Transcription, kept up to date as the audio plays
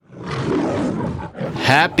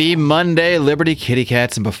Happy Monday, Liberty Kitty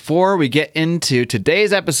Cats. And before we get into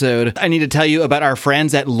today's episode, I need to tell you about our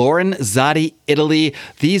friends at Lorenzotti Italy.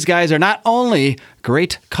 These guys are not only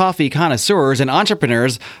great coffee connoisseurs and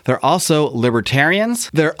entrepreneurs, they're also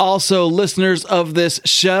libertarians. They're also listeners of this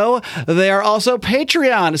show. They are also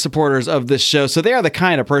Patreon supporters of this show. So they are the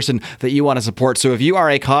kind of person that you want to support. So if you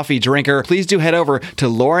are a coffee drinker, please do head over to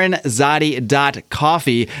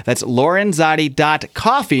lorenzotti.coffee. That's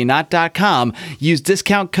lorenzotti.coffee, not .com. Use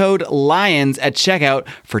discount code LIONS at checkout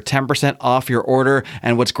for 10% off your order.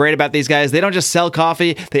 And what's great about these guys, they don't just sell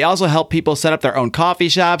coffee, they also help people set up their own coffee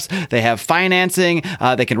shops. They have financing.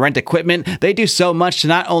 They can rent equipment. They do so much to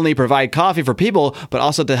not only provide coffee for people, but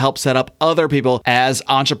also to help set up other people as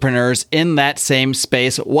entrepreneurs in that same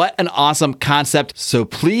space. What an awesome concept. So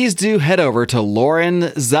please do head over to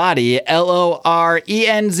Lorenzotti,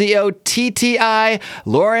 Lorenzotti,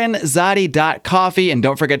 lorenzotti.coffee, and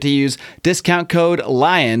don't forget to use discount code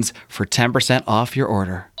LIONS for 10% off your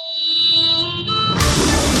order.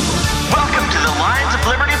 Welcome to the Lions of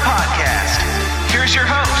Liberty podcast. Here's your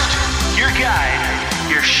host, your guide,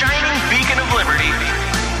 your shining beacon of liberty,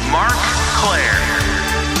 Mark Claire.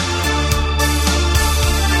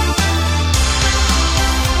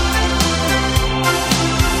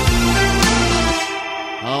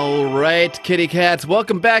 All right, kitty cats,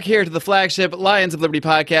 welcome back here to the flagship Lions of Liberty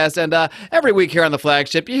podcast. And every week here on the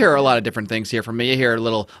flagship, you hear a lot of different things here from me. You hear a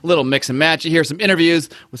little mix and match. You hear some interviews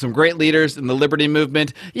with some great leaders in the Liberty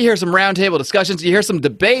movement. You hear some roundtable discussions. You hear some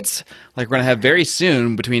debates like we're going to have very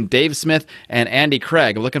soon between Dave Smith and Andy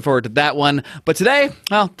Craig. I'm looking forward to that one. But today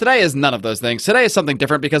is none of those things. Today is something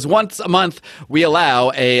different because once a month we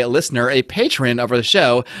allow a listener, a patron of the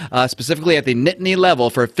show, specifically at the Nittany level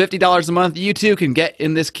for $50 a month. You too can get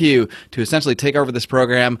in this queue to essentially take over this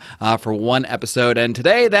program for one episode. And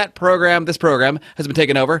today, this program has been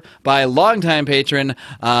taken over by longtime patron,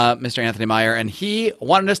 Mr. Anthony Meyer, and he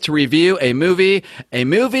wanted us to review a movie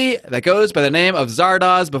that goes by the name of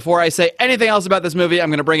ZARDOZ. Before I say anything else about this movie, I'm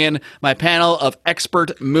going to bring in my panel of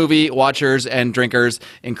expert movie watchers and drinkers,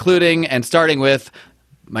 including and starting with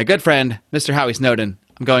my good friend, Mr. Howie Snowden.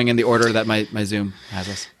 I'm going in the order that my Zoom has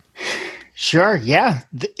us. Sure, yeah.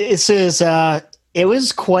 This is... It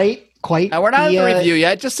was quite. Now, we're not in the review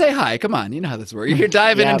yet. Just say hi. Come on, you know how this works. You're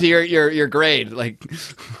diving into your grade, like.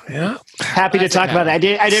 Yeah. Happy to talk about it. I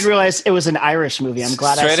didn't realize it was an Irish movie. I'm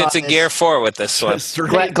glad Straight I saw into Gear 4 with this one.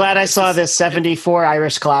 Glad I saw this '74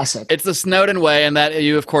 Irish classic. It's the Snowden way, and that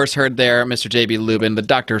you of course heard there, Mr. J.B. Lubin, the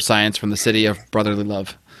Doctor of Science from the city of brotherly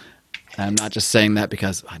love. I'm not just saying that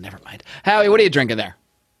because never mind. Howie, what are you drinking there?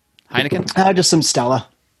 Heineken? Just some Stella.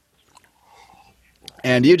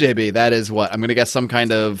 And you, JB, that is what? I'm going to guess some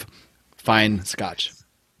kind of fine scotch.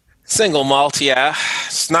 Single malt, yeah.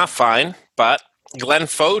 It's not fine, but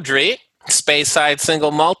Glenfodry, Speyside single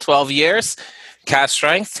malt, 12 years, cask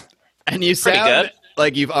strength. And you sound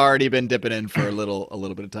like you've already been dipping in for a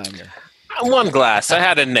little bit of time here. One glass. I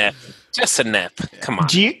had a nip. Just a nip. Come on.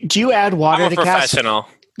 Do you add water to professional.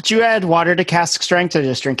 Do you add water to cask strength or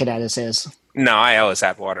just drink it as is? No, I always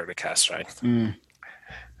add water to cask strength.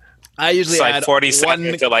 I usually add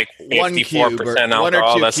 47 to like 54%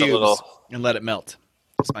 alcohol. That's a little, and let it melt.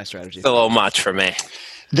 That's my strategy. It's a little much for me.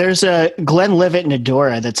 There's a Glenlivet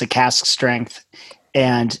Nadora that's a cask strength,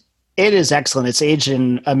 and it is excellent. It's aged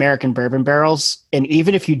in American bourbon barrels, and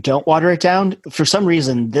even if you don't water it down, for some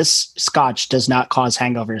reason, this scotch does not cause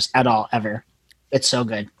hangovers at all, ever. It's so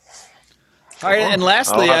good. All right, and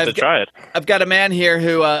lastly, I've got a man here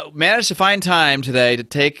who managed to find time today to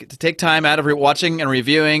take time out of watching and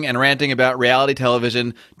reviewing and ranting about reality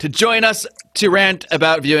television to join us to rant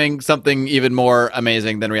about viewing something even more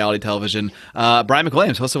amazing than reality television. Brian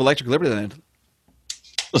McWilliams, host of Electric Liberty Land.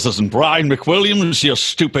 This isn't Brian McWilliams, you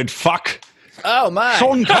stupid fuck. Oh, my.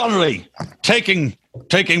 Sean Connery, taking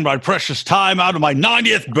my precious time out of my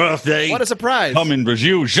 90th birthday. What a surprise. Come and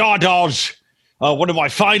review ZARDOZ. One of my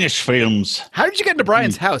finest films. How did you get into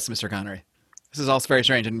Brian's house, Mr. Connery? This is all very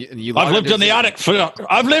strange. And you I've lived in the attic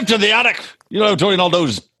during all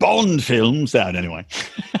those Bond films. Anyway.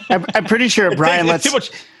 I'm pretty sure Brian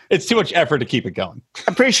it's too much effort to keep it going.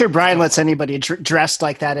 I'm pretty sure Brian lets anybody dressed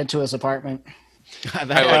like that into his apartment.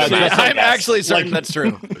 I'm actually certain that's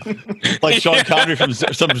true. Like Sean Connery from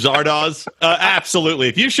some ZARDOZ. Absolutely.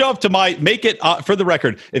 If you show up to make it for the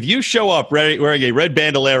record, if you show up wearing a red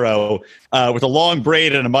bandolero with a long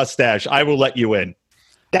braid and a mustache, I will let you in.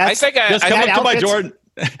 Just come up to my door,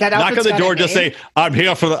 knock on the door, just say, I'm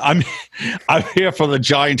here for the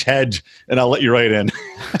giant head, and I'll let you right in.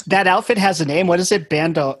 That outfit has a name. What is it?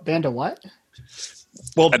 Bando what?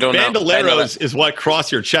 Well, I don't know. bandoleros is what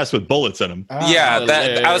cross your chest with bullets in them. Yeah,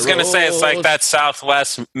 I was going to say it's like that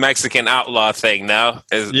Southwest Mexican outlaw thing. No,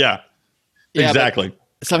 Yeah, exactly.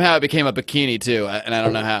 Somehow it became a bikini too, and I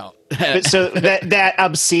don't know how. But so that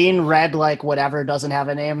obscene red like whatever doesn't have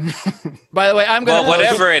a name. By the way, I'm going to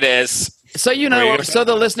whatever it is. So so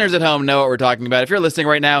the listeners at home know what we're talking about. If you're listening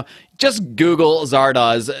right now, just Google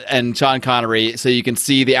ZARDOZ and Sean Connery so you can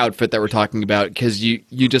see the outfit that we're talking about, because you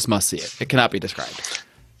just must see it. It cannot be described.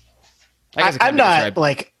 I'm not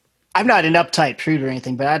an uptight prude or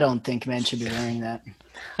anything, but I don't think men should be wearing that.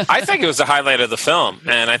 I think it was the highlight of the film,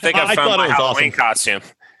 and I think I found my Halloween costume.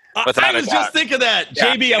 I was just thinking that.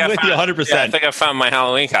 Yeah, JB, I'm with you 100%. Yeah, I think I found my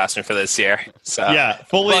Halloween costume for this year. So. Yeah,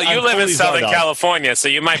 fully. Well, you live in Southern California, so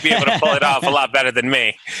you might be able to pull it off a lot better than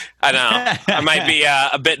me. I know. I might be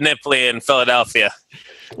a bit nipply in Philadelphia.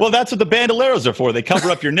 Well, that's what the bandoleros are for. They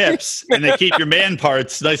cover up your nips, and they keep your man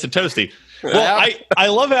parts nice and toasty. Well, I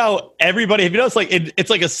love how everybody, have you noticed, like it's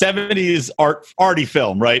like a 70s arty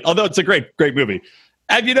film, right? Although it's a great movie.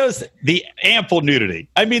 Have you noticed the ample nudity?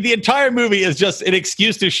 I mean, the entire movie is just an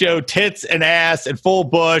excuse to show tits and ass and full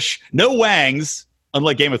bush, no wangs,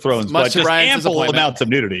 unlike Game of Thrones, but just ample amounts of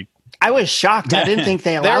nudity. I was shocked. I didn't think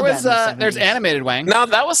they allowed that. There's animated wang. No,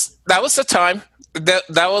 that was the time. That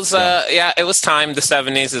was it was time. The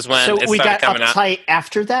 70s is when it started coming out. So we got uptight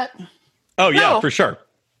after that? Oh yeah, for sure.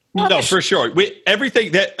 No, for sure.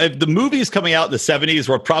 Everything that the movies coming out in the 70s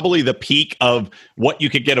were probably the peak of what you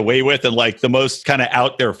could get away with and like the most kind of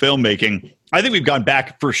out there filmmaking. I think we've gone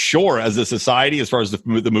back for sure as a society as far as the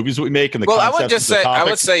movies we make and the concepts. I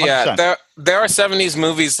would say, yeah, there are 70s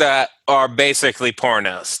movies that are basically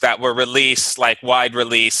pornos that were released like wide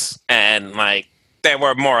release and like they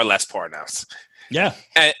were more or less pornos. Yeah,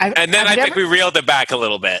 and then I think we reeled it back a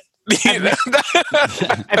little bit.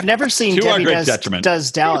 I've never seen Debbie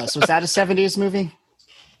Does Dallas. Was that a 70s movie?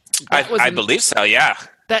 I believe so, yeah.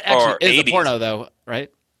 That actually is 80s. A porno, though, right?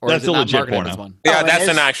 Or that's a legit porno. One? Yeah, that's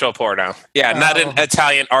an actual porno. Yeah, not an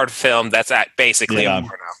Italian art film. That's basically a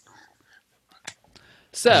porno.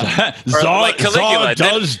 So, like Caligula.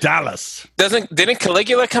 Does Dallas. Didn't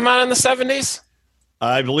Caligula come out in the 70s?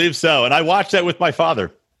 I believe so, and I watched that with my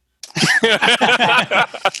father.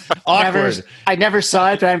 Awkward. I never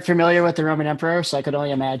saw it, but I'm familiar with the Roman Emperor, so I could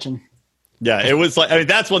only imagine. Yeah, it was like, I mean,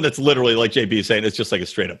 that's one that's literally, like JB is saying, it's just like a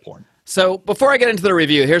straight up porn. So before I get into the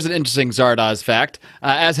review, here's an interesting ZARDOZ fact.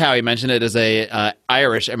 As Howie mentioned, it is a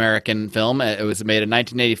Irish-American film. It was made in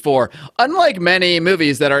 1984. Unlike many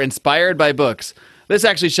movies that are inspired by books, this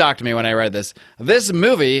actually shocked me when I read this. This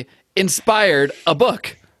movie inspired a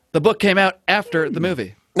book. The book came out after the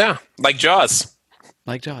movie. Yeah, like Jaws.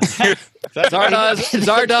 Like Jaws.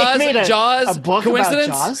 ZARDOZ, Jaws, a book coincidence?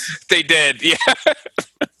 About Jaws? They did, yeah.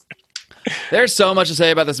 There's so much to say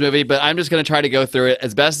about this movie, but I'm just going to try to go through it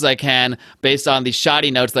as best as I can based on the shoddy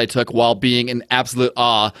notes that I took while being in absolute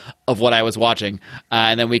awe of what I was watching.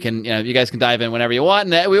 And then we can, you guys can dive in whenever you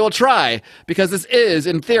want, and we will try, because this is,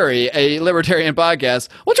 in theory, a libertarian podcast.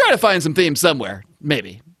 We'll try to find some themes somewhere,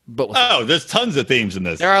 maybe. But there's tons of themes in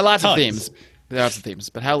this. There are lots of themes. There are lots of themes,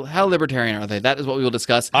 but how libertarian are they? That is what we will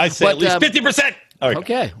discuss. I say at least 50%.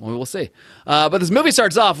 Okay, well, we'll see. But this movie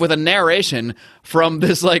starts off with a narration from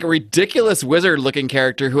this like ridiculous wizard-looking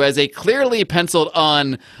character who has a clearly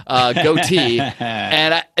penciled-on goatee,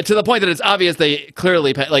 and to the point that it's obvious they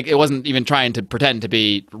clearly it wasn't even trying to pretend to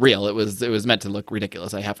be real. It was meant to look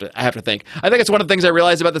ridiculous. I have to think. I think it's one of the things I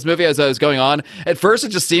realized about this movie as I was going on. At first, it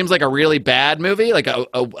just seems like a really bad movie, like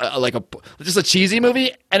just a cheesy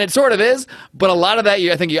movie, and it sort of is. But a lot of that,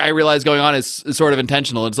 I realized going on is sort of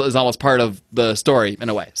intentional. It's almost part of the story in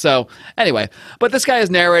a way. So anyway, but this guy is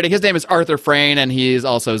narrating. His name is Arthur Frayne, and he's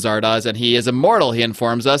also ZARDOZ, and he is immortal, he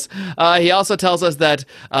informs us. He also tells us that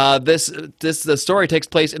the story takes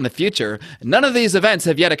place in the future. None of these events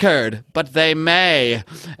have yet occurred, but they may.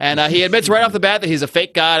 And he admits right off the bat that he's a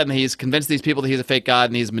fake god, and he's convinced these people that he's a fake god,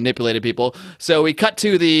 and he's manipulated people. So we cut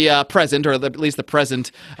to the present, or at least the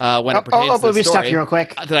present when it pertains to the story. Let me stop you real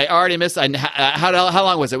quick. Did I already miss? How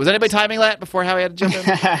long was it? Was anybody timing that before Howie had to jump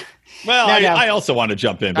in? Well, no. I also want to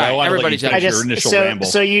jump in, but I want to let you finish your initial ramble.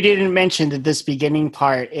 So you didn't mention that this beginning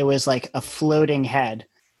part, it was like a floating head.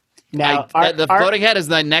 Now, the floating head is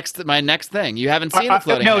my next thing. You haven't seen the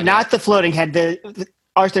floating head. No, not the floating head. The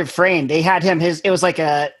Arthur Frayne, they had him, it was like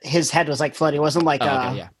his head was like floating. It wasn't like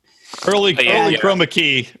early chroma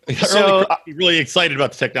key. Really excited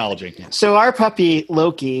about the technology. So our puppy,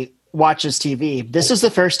 Loki, watches TV. This is the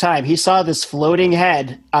first time he saw this floating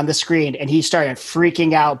head on the screen, and he started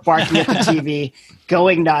freaking out, barking at the TV,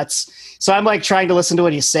 going nuts. So I'm like trying to listen to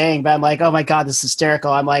what he's saying, but I'm like, oh my God, this is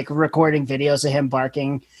hysterical. I'm like recording videos of him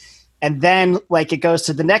barking. And then, like, it goes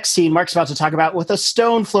to the next scene Mark's about to talk about with a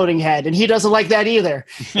stone floating head, and he doesn't like that either.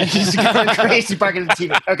 And he's going crazy barking at the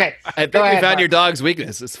TV. Okay, I think we found your dog's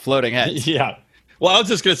weakness is floating heads. Yeah. Well, I was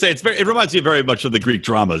just going to say it reminds me very much of the Greek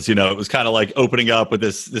dramas. You know, it was kind of like opening up with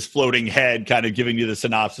this floating head, kind of giving you the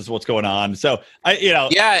synopsis of what's going on. So I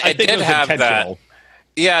think did it was have intentional.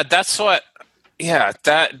 that. Yeah, that's what. Yeah,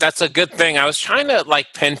 that's a good thing. I was trying to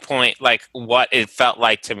like pinpoint like what it felt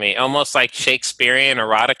like to me, almost like Shakespearean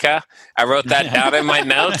erotica. I wrote that down in my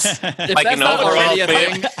notes, like an overall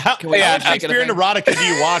thing. How Shakespearean erotica do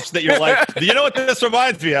you watch that you're like, you know what this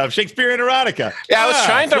reminds me of? Shakespearean erotica. Yeah, I was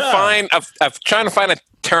trying to find a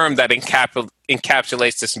term that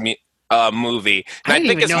encapsulates this movie. And I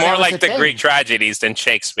think it's more like the Greek tragedies than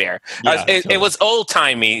Shakespeare. Yeah, it was old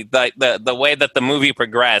timey, the way that the movie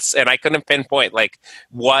progressed, and I couldn't pinpoint like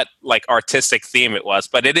what like artistic theme it was,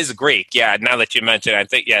 but it is Greek. Yeah, now that you mention it, I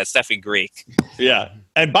think it's definitely Greek. Yeah,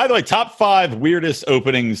 and by the way, top 5 weirdest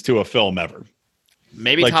openings to a film ever.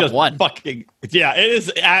 Maybe like, top 1. Yeah, it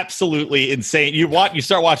is absolutely insane. You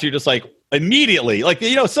start watching, you're just like immediately, like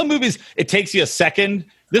some movies it takes you a second.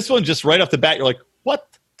 This one just right off the bat, you're like, what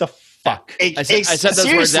the fuck? I said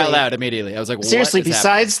those words out loud immediately. I was like, seriously,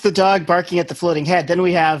 besides the dog barking at the floating head, then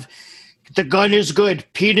we have the gun is good,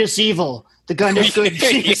 penis evil. The gun is good,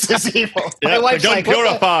 penis is evil. My wife's the gun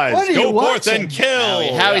purifies. What Go forth and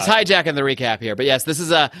kill. Howie's hijacking the recap here. But yes, this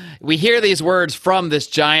is we hear these words from this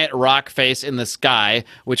giant rock face in the sky,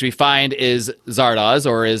 which we find is ZARDOZ,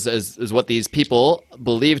 or is what these people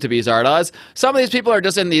believe to be ZARDOZ. Some of these people are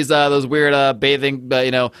just in these those weird bathing,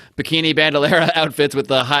 bikini bandolera outfits with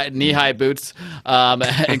the knee-high boots,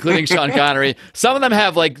 including Sean Connery. Some of them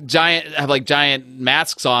have giant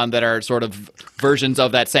masks on that are sort of versions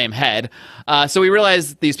of that same head. So we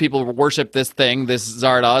realize these people worship this thing, this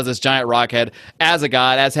ZARDOZ, this giant rockhead, as a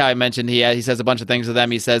god. As how I mentioned, he says a bunch of things to them.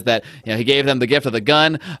 He says that he gave them the gift of the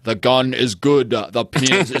gun. The gun is good. The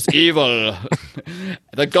penis is evil.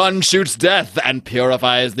 The gun shoots death and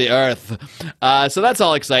purifies the earth. So that's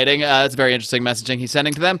all exciting. That's very interesting messaging he's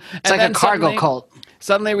sending to them. It's like a cargo cult.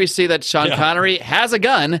 Suddenly we see that Sean Connery has a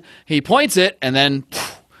gun. He points it, and then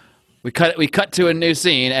we cut to a new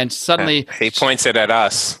scene, and suddenly he points it at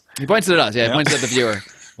us. He points it at us. Yeah, he points it at the viewer.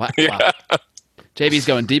 Wow. Yeah. JB's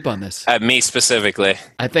going deep on this. At me specifically.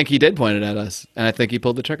 I think he did point it at us, and I think he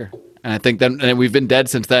pulled the trigger. And I think and we've been dead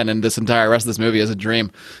since then, and this entire rest of this movie is a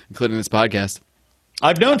dream, including this podcast.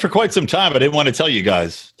 I've known for quite some time, but I didn't want to tell you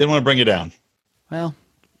guys. Didn't want to bring you down. Well,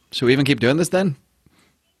 should we even keep doing this then?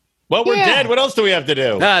 Well, we're dead. What else do we have to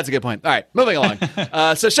do? That's a good point. All right, moving along.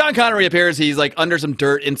 So Sean Connery appears. He's like under some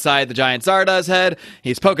dirt inside the giant ZARDOZ head.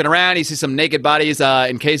 He's poking around. He sees some naked bodies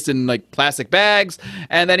encased in like plastic bags.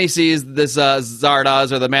 And then he sees this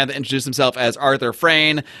ZARDOZ, or the man that introduced himself as Arthur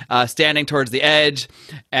Frayne, standing towards the edge.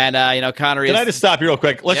 And, Connery Can I just stop you real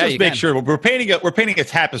quick? Let's just make sure. We're painting a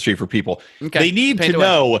tapestry for people. Okay. They need to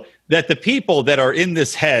know that the people that are in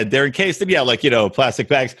this head, they're encased in, plastic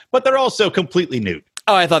bags, but they're also completely nude.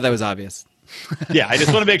 Oh, I thought that was obvious. Yeah, I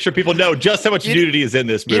just want to make sure people know just how much nudity is in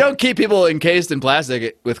this movie. You don't keep people encased in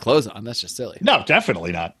plastic with clothes on. That's just silly. No,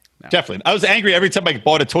 definitely not. No. Definitely. I was angry every time I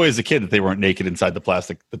bought a toy as a kid that they weren't naked inside the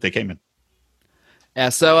plastic that they came in. Yeah,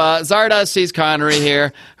 so ZARDOZ sees Connery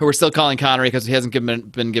here, who we're still calling Connery because he hasn't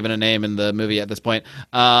been given a name in the movie at this point.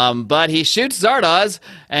 But he shoots ZARDOZ,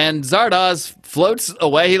 and ZARDOZ floats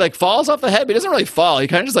away. He falls off the head, but he doesn't really fall. He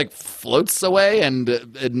kind of just floats away, and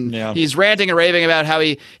he's ranting and raving about how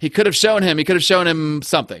he could have shown him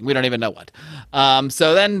something. We don't even know what.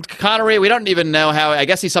 So then Connery, we don't even know how. I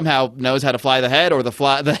guess he somehow knows how to fly the head, or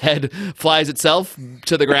the head flies itself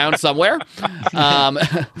to the ground somewhere.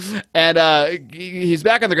 And he's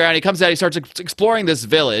back on the ground. He comes out. He starts exploring this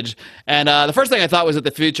village. And the first thing I thought was that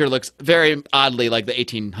the future looks very oddly like the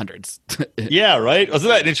 1800s. Yeah, right. Wasn't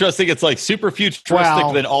that interesting? It's super futuristic,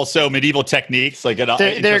 but then also medieval techniques. They're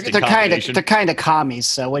kind of commies.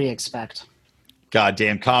 So what do you expect?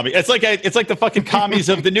 Goddamn commie! It's like the fucking commies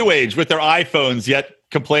of the new age with their iPhones, yet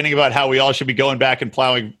complaining about how we all should be going back and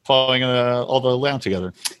plowing all the land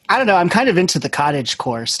together. I don't know. I'm kind of into the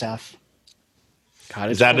cottagecore stuff.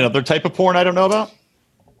 Is that another type of porn I don't know about?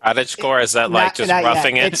 Cottagecore, is that just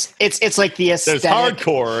roughing it? It's like the aesthetic. There's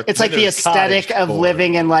hardcore. It's like the aesthetic of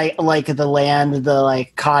living in like the land, the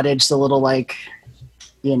cottage, the little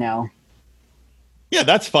Yeah,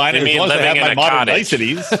 that's fine. As long as I have my modern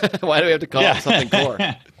niceties. Why do we have to call it something core?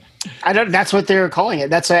 I don't. That's what they're calling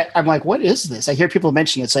it. I'm like, what is this? I hear people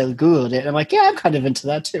mentioning it, so I googled it. And I'm like, yeah, I'm kind of into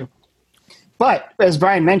that too. But as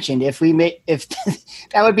Brian mentioned, if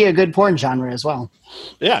that would be a good porn genre as well.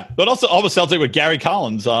 Yeah, but also almost sounds like what Gary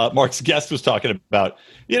Collins, Mark's guest, was talking about.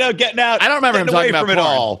 Getting out. I don't remember him talking about porn. It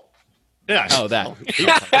all. Yeah. Oh,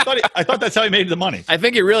 that. I thought that's how he made the money. I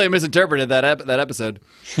think he really misinterpreted that episode.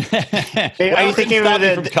 Are you thinking of Stop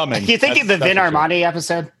me from coming. You thinking the That's Vin for sure. Armani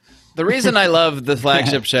episode? The reason I love the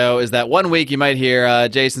flagship show is that one week you might hear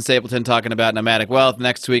Jason Stapleton talking about nomadic wealth.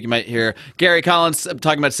 Next week you might hear Gary Collins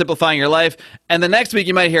talking about simplifying your life. And the next week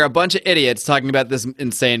you might hear a bunch of idiots talking about this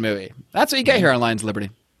insane movie. That's what you get here on Lions of Liberty.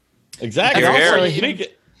 Exactly. And also, You make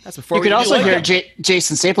it- That's before You we could also like hear him.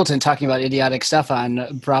 Jason Stapleton talking about idiotic stuff on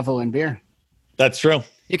Bravo and Beer. That's true.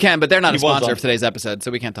 You can, but they're not a He was sponsor on. of today's episode, so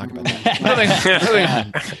we can't talk about that. Moving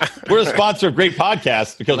on. We're a sponsor of great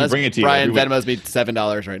podcasts because Unless we bring it to you. Brian every week. Venmos me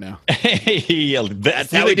 $7 right now.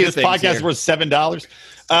 That's how how we do this things podcast here. worth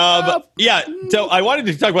 $7. Yeah, so I wanted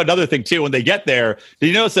to talk about another thing too. When they get there, did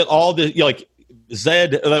you notice that all the like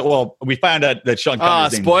Zed? Well, we found out that Sean.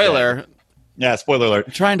 Connery's name is Spoiler. Zed. Yeah, spoiler alert.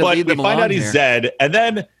 I'm trying to but lead them we find along out he's here. Zed, and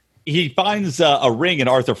then he finds a ring in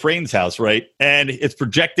Arthur Frayn's house, right? And it's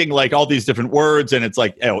projecting like all these different words, and it's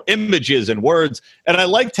like images and words. And I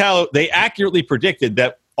liked how they accurately predicted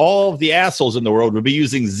that all of the assholes in the world would be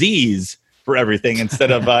using Z's for everything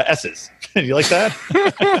instead of S's. You like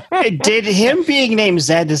that? Did him being named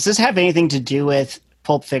Zed, does this have anything to do with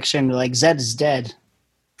Pulp Fiction? Like, Zed is dead.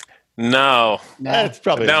 No. That's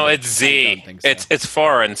probably No, it's I Z. don't think so. It's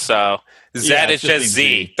foreign, so Z Yeah, is it's just just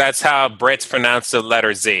Z. Z. That's how Brits pronounce the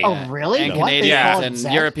letter Z. Oh, really? And What? They Canadians call it and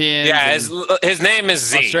Zed? Europeans. Yeah, and his name is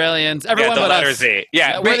Z. Australians. Everyone yeah, the but letter us. Z.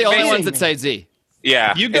 Yeah, We're the only basically- ones that say Z.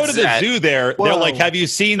 Yeah, You go it's to the Zed. zoo there, Whoa. they're like, have you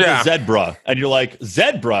seen Yeah. the zebra? And you're like,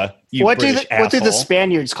 zebra? You What do British the what do the asshole."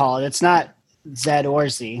 Spaniards call it? It's not Zed or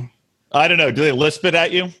Z. I don't know. Do they lisp it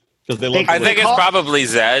at you? Because they look. I think it's call- probably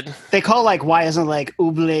Zed. They call like Y isn't like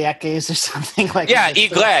oubliés or something like Yeah, that.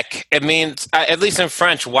 Iglek. It means, at least in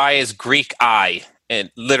French, Y is Greek I,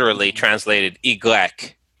 and literally translated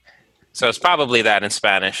Iglek. So it's probably that in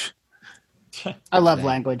Spanish. I love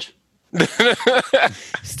language.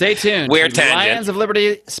 Stay tuned. Weird to tangent. Lions of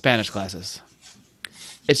Liberty Spanish classes.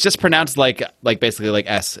 It's just pronounced like basically like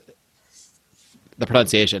S. The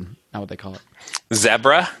pronunciation, not what they call it.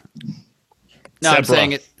 Zebra? No, I'm Zebra.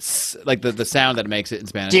 saying it's like the sound that it makes it in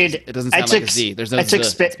Spanish. Dude, It doesn't I sound took, like a Z. There's no I took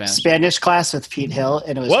Z in Spanish. Spanish class with Pete Hill,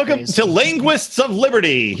 and it was Welcome crazy. to Linguists of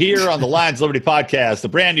Liberty here on the Lions of Liberty podcast, the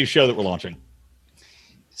brand new show that we're launching.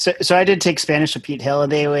 So I did take Spanish with Pete Hill,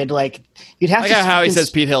 and they would like you'd have I to like how he speak in- says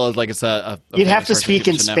Pete Hill is like it's a you'd have famous to person speak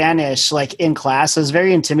people in should know. Spanish like in class. It was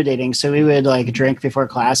very intimidating. So we would like drink before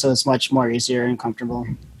class, so it's much more easier and comfortable.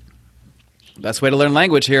 Best way to learn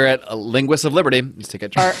language here at Linguists of Liberty is to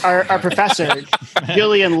get drunk. Our professor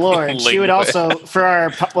Julian Lord, she would also for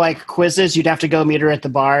our like quizzes, you'd have to go meet her at the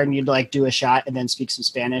bar, and you'd like do a shot and then speak some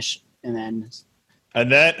Spanish, and then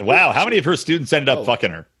And then, wow, how many of her students ended up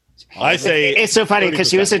fucking her? I say it's so funny because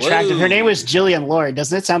she was 30%. attractive. Her name was Jillian Lord.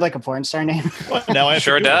 Doesn't it sound like a porn star name? What? Now I have to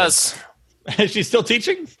Sure Google does. it. Is she still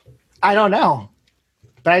teaching? I don't know,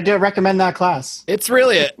 but I do recommend that class. It's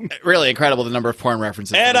really incredible the number of porn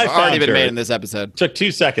references And that I have already found been her. made in this episode. Took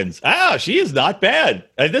 2 seconds. She is not bad.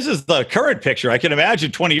 And this is the current picture. I can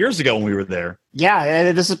imagine 20 years ago when we were there.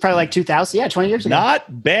 Yeah, this is probably like 2000. Yeah, 20 years ago.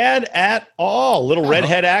 Not bad at all. A little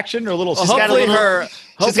redhead action or a little. got a Hopefully little- her, She's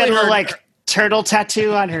got hopefully a little her, like turtle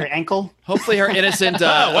tattoo on her ankle. hopefully her innocent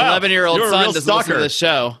wow. 11-year-old You're a son real doesn't listen to stalker. the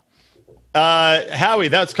show. Howie,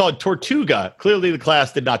 that's called Tortuga. Clearly the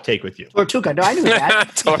class did not take with you. Tortuga. No, I knew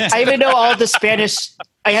that. I even know all the Spanish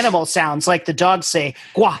animal sounds, like the dogs say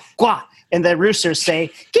 "gua gua" and the roosters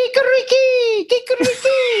say "kikariki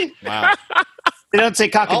kikariki." Wow. They don't say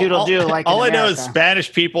 "cockadoodle-doo" like all I in know is America.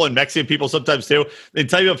 Spanish people and Mexican people sometimes too. They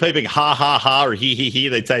tell you about typing ha ha ha or he he.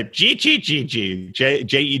 They type g g g g j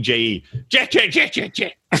j e j e j j j j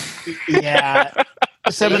j. Yeah.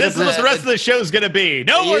 Some So of this is what the rest of the show is going to be.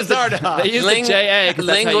 No more use the- ZARDOZ. they use the JA 'cause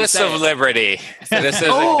that's how you Linguists say of it. Liberty. This is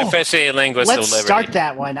Oh, officially Linguists of Let's Liberty. start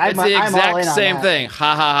that one. It's the I'm all in exact on same that. thing.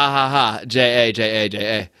 Ha ha ha ha ha. JA JA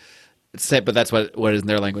JA. It's same, but that's what is in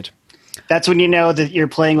their language. That's when you know that you're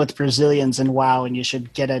playing with Brazilians in WoW, and you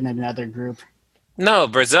should get in another group. No,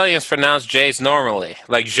 Brazilians pronounce J's normally,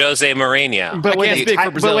 like Jose Mourinho. But when can't they speak for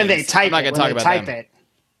type, but when they Brazilians. type I'm not it, gonna when talk they about type them. it,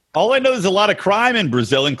 All I know is a lot of crime in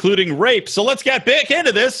Brazil, including rape. So let's get back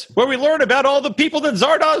into this, where we learn about all the people that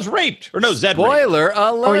ZARDOZ raped. Or no, Zed raped. Spoiler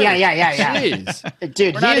alert. Oh, yeah. Jeez.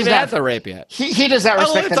 dude, We're he not does even not. at the rape yet. He does not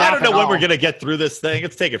Well, respect the I nap don't know at when all. we're going to get through this thing.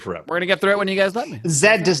 It's taking forever. We're gonna get through it when you guys let me.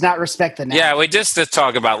 Zed does not respect the nap. Yeah, we just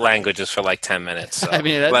talk about languages for like 10 minutes. So I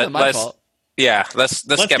mean, that's not my fault. Yeah, let's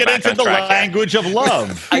Let's get get back into on the track here. language of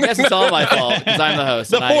love. I guess it's all my fault because I'm the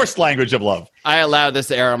host. The and forced language of love. I allowed this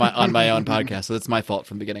to air on my own podcast, so it's my fault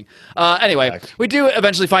from the beginning. Anyway, we do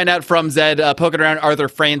eventually find out from Zed poking around Arthur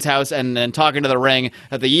Frayn's house and then talking to the ring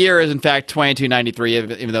that the year is in fact 2293,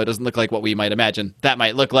 even though it doesn't look like what we might imagine that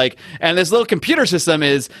might look like. And this little computer system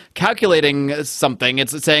is calculating something.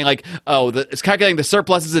 It's saying like, it's calculating the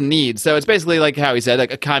surpluses and needs. So it's basically like how he said,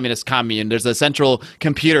 like a communist commune. There's a central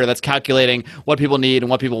computer that's calculating what people need and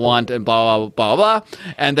what people want and blah, blah, blah, blah.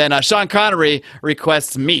 And then Sean Connery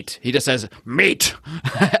requests meat. He just says, meat.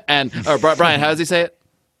 And Brian, how does he say it?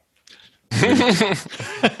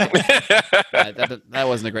 that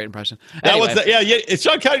wasn't a great impression. Anyway.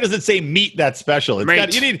 Sean Connery doesn't say meat that special. You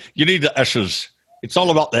need the S's. It's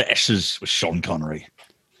all about the S's with Sean Connery.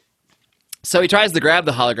 So he tries to grab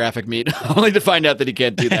the holographic meat, only to find out that he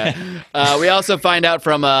can't do that. We also find out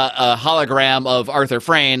from a hologram of Arthur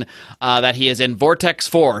Frayne that he is in Vortex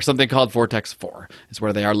 4, something called Vortex 4 is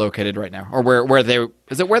where they are located right now. Or where they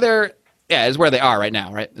is where they are right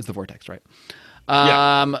now, right? Is the Vortex, right?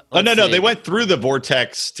 No, they went through the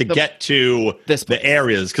Vortex to get to the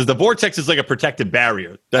areas because the Vortex is like a protective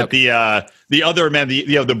barrier that the other men,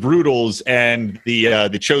 the Brutals and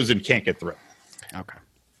the Chosen can't get through. Okay.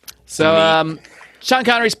 So Sean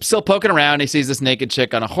Connery's still poking around. He sees this naked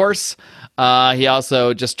chick on a horse. He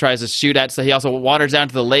also just tries to shoot at. So he also wanders down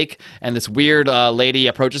to the lake, and this weird lady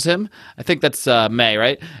approaches him. I think that's May,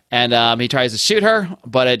 right? And he tries to shoot her,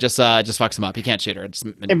 but it just fucks him up. He can't shoot her.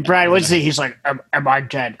 And Brad, what does he? He's like, "Am I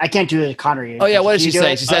dead?" I can't do the Connery. Oh yeah, what does she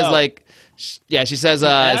say? She says she says,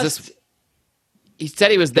 "Is this?" He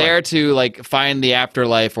said he was there to like find the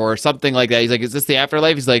afterlife or something like that. He's like, "Is this the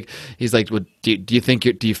afterlife?" He's like, well, do you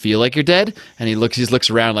feel like you're dead? And he looks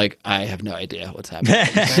around like, I have no idea what's happening.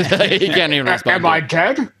 He can't even respond. Am I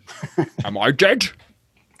dead? Am I dead?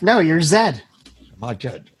 No, you're Zed. Am I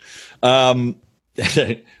dead?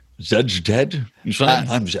 Zed's dead.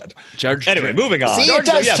 I'm Zed. Anyway, moving on. See, it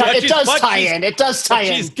does tie in. It does tie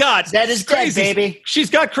in. She's got Zed is crazy, dead, baby.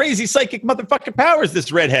 She's got crazy psychic motherfucking powers.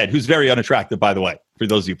 This redhead, who's very unattractive, by the way, for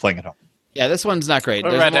those of you playing at home. Yeah, this one's not great.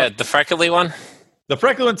 What redhead? The freckly one. The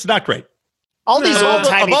freckly one's not great. All these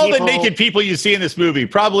old-timey people. Of all the naked people you see in this movie,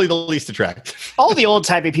 probably the least attractive. All the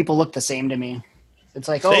old-timey people look the same to me. It's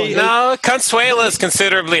like, no, Consuela is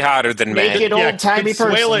considerably hotter than May. Naked old-timey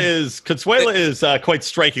person. Consuela is quite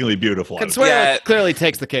strikingly beautiful. Consuela clearly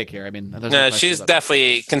takes the cake here. I mean, no, she's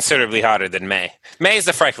definitely considerably hotter than May. May's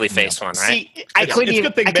the freckly face one, right? See, I can't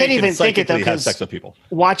even think it though because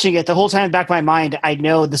watching it the whole time in the back of my mind, I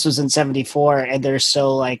know this was in '74 and they're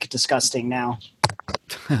so like disgusting now.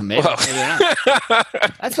 maybe not.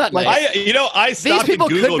 That's not nice. I stopped These people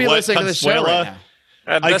to Google could be what listening to the show right now.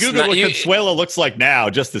 I googled what Consuela looks like now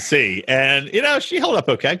just to see, and she held up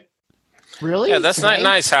okay. Really? Yeah, that's not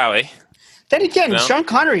nice, Howie. Then again, Sean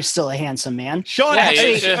Connery's still a handsome man.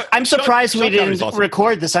 I'm surprised we didn't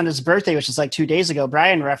record this on his birthday, which is like 2 days ago.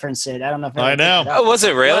 Brian referenced it. I don't know if I know. Oh, was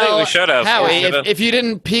it really? Well, we should have. Howie, if you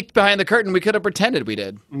didn't peek behind the curtain, we could have pretended we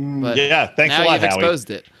did. But thanks a lot, Howie. Now you've exposed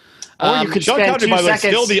it. Or you could Sean spend Connery, 2 seconds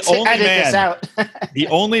still the only edit man. this out. The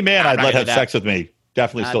only man I'd let have sex with me.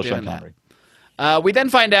 Definitely still Sean Connery. We then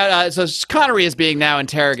find out, so Connery is being now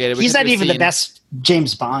interrogated. He's not even the best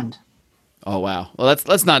James Bond. Oh, wow. Well,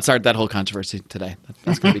 let's not start that whole controversy today.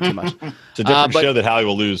 That's going to be too much. It's a different show that Howie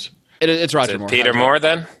will lose. It's Roger Moore. Peter Moore,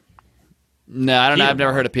 then? No, I don't know. I've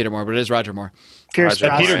never heard of Peter Moore, but it is Roger Moore. Pierce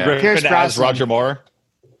Griffin as Roger Moore.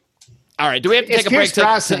 All right. Do we have to take a break? Do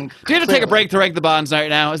we have to take a break to rank the Bonds right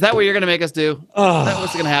now? Is that what you're going to make us do? Is that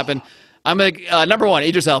what's going to happen? I'm going to number one,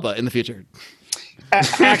 Idris Elba in the future.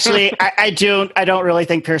 Actually, I don't really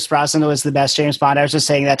think Pierce Brosnan was the best James Bond. I was just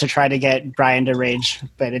saying that to try to get Brian to rage,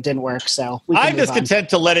 but it didn't work. So I'm just content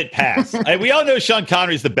to let it pass. We all know Sean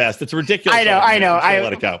Connery's the best. It's ridiculous. I know.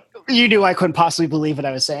 Let it go. You knew I couldn't possibly believe what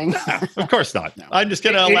I was saying. Of course not. No. I'm just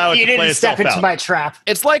going to allow it to play itself out. You didn't step into my trap.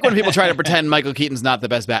 It's like when people try to pretend Michael Keaton's not the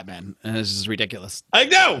best Batman, and it's just ridiculous. I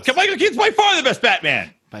know. Michael Keaton's by far the best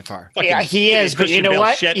Batman. By far. Yeah, he is. But you know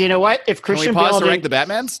what? Shit. You know what? If Christian Bale to rank the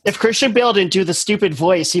Batmans? If Christian Bale didn't do the stupid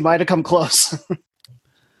voice, he might have come close.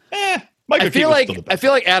 I feel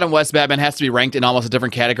like Adam West Batman has to be ranked in almost a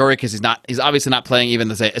different category because he's obviously not playing even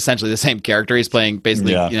essentially the same character. He's playing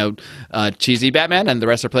basically cheesy Batman, and the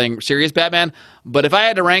rest are playing serious Batman. But if I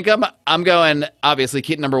had to rank them, I'm going obviously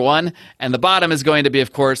Keaton number one, and the bottom is going to be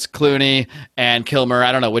of course Clooney and Kilmer.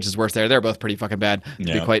 I don't know which is worse there. They're both pretty fucking bad.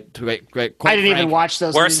 To be quite I didn't even watch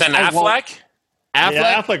those. Worse than Affleck.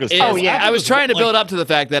 Affleck was. I was trying to build up to the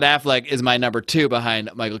fact that Affleck is my number two behind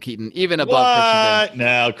Michael Keaton, even above Christian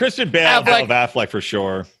Bale. No, Christian Bale above Affleck for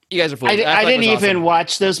sure. You guys are fools. I didn't was even awesome.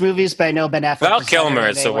 watch those movies, but I know Ben Affleck. Val was Kilmer better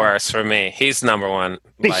is than the they were. worst for me. He's number one.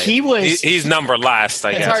 But he was- He's number last,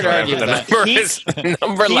 I guess. hard to argue The with that. number is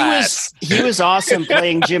number last. He was awesome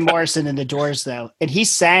playing Jim Morrison in The Doors, though, and he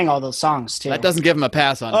sang all those songs too. That doesn't give him a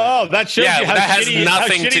pass on that. Oh, that shows Yeah, you how that has shitty,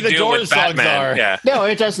 nothing how shitty to the do Doors with songs Batman. are. Yeah. No,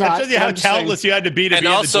 it does That not. shows you how I'm just saying- talentless you had to be to And be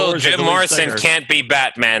in the also, Doors as Jim the lead Morrison singer. can't be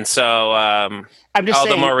Batman, so I'm just all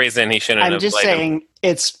the saying. more reason he shouldn't I'm have just played him. saying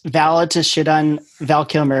it's valid to shit on Val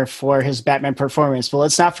Kilmer for his Batman performance, but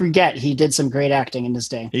let's not forget he did some great acting in his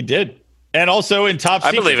day. He did. And also in Top I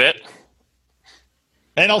Secret. believe it.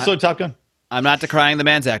 And also in Top Gun. I'm not decrying the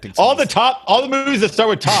man's acting. All skills. the movies that start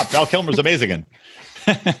with Top, Val Kilmer's amazing in.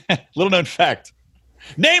 Little known fact.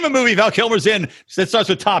 Name a movie Val Kilmer's in that starts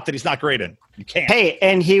with Top that he's not great in. You can't. Hey,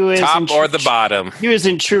 and he was in Top or the bottom. He was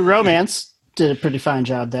in True Romance. Did a pretty fine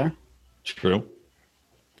job there. True.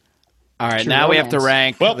 All right, True now we have to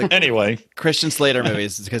Romance. rank Well, anyway. Christian Slater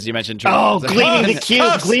movies because you mentioned. True Oh, Romance. Gleaming the Cube.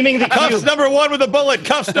 Cuffs. Gleaming the Cuffs Cube. number one with a bullet.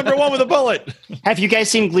 Cuffs number one with a bullet. Have you guys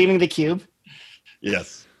seen Gleaming the Cube?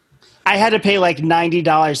 Yes. I had to pay like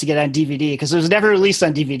 $90 to get it on DVD because it was never released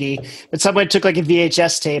on DVD. But someone took like a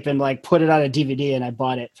VHS tape and like put it on a DVD, and I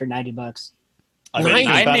bought it for $90. I mean, you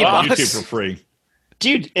found it on YouTube for free.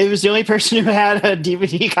 Dude, it was the only person who had a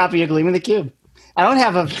DVD copy of Gleaming the Cube. I don't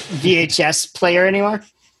have a VHS player anymore.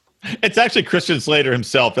 It's actually Christian Slater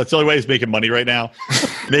himself. That's the only way he's making money right now.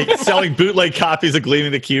 Selling bootleg copies of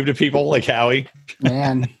Gleaming the Cube to people like Howie.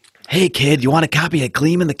 Man. Hey kid, you want a copy of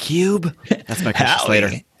Gleam in the Cube? That's my Christian Howie. Slater.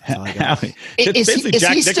 That's all I got. Howie. Is It's he- basically is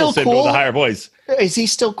Jack he still Nicholson but cool? with a higher voice. Is he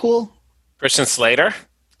still cool? Christian Slater?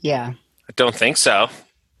 Yeah. I don't think so.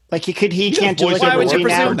 Like he can't He do does like a Why would you movie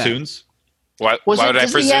presume now? that? cartoons. Why Was it- would I doesn't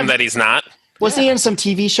he presume have- that he's not? Wasn't he in some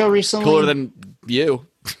TV show recently? Cooler than you.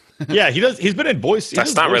 Yeah, he does. He's been in voice. he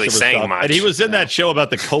That's does not really voiceover saying stuff. much. And he was in that show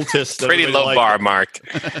about the cultists. that Pretty everybody low liked bar, Mark.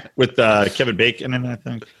 with Kevin Bacon in it, I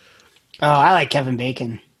think. Oh, I like Kevin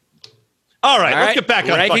Bacon. All right, All let's right, get back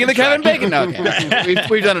on ranking the fucking Kevin track. Bacon. Okay,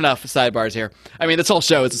 we've done enough sidebars here. I mean, this whole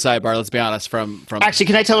show is a sidebar. Let's be honest. From Actually,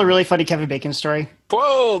 can I tell a really funny Kevin Bacon story?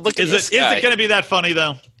 Whoa, look at Is this it guy. going to be that funny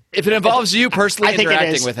though? if it involves you personally I think it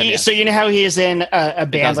interacting is. with him, yes. So you know how he is in a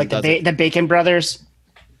band doesn't, like does the Bacon Brothers?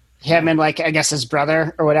 Him and like, I guess his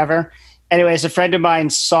brother or whatever. Anyways, a friend of mine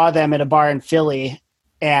saw them at a bar in Philly.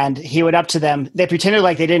 And he went up to them. They pretended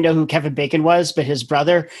like they didn't know who Kevin Bacon was, but his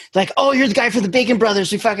brother, like, oh, you're the guy for the Bacon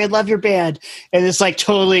Brothers. We fucking love your band. And it's like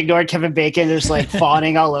totally ignored Kevin Bacon. There's like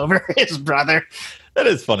fawning all over his brother. That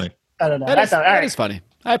is funny. I don't know. That I is, thought, all that right, is funny.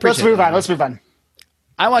 I appreciate let's move that. on. Let's move on.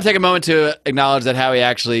 I want to take a moment to acknowledge that Howie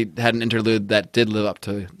actually had an interlude that did live up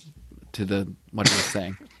to the what he was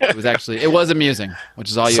saying. It was amusing, which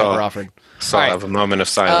is all you So- ever offered. So All I right. have a moment of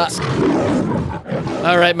silence.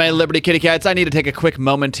 All right, my Liberty Kitty Cats, I need to take a quick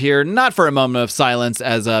moment here, not for a moment of silence,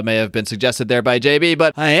 as may have been suggested there by JB,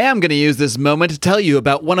 but I am going to use this moment to tell you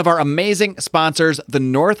about one of our amazing sponsors, the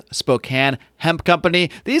North Spokane Hemp Company.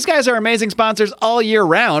 These guys are amazing sponsors all year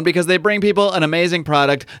round because they bring people an amazing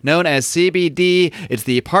product known as CBD. It's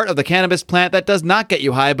the part of the cannabis plant that does not get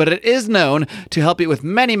you high, but it is known to help you with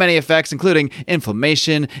many, many effects, including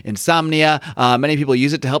inflammation, insomnia. Many people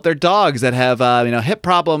use it to help their dogs that have hip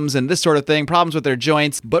problems and this sort of thing, problems with their joints.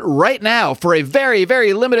 But right now, for a very,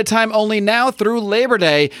 very limited time only now through Labor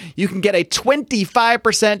Day, you can get a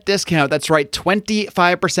 25% discount. That's right,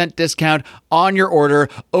 25% discount on your order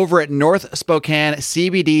over at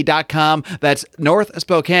NorthSpokaneCBD.com. That's North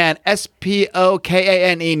Spokane,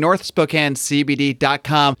 SPOKANE,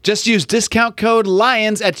 NorthSpokaneCBD.com. Just use discount code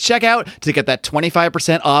LIONS at checkout to get that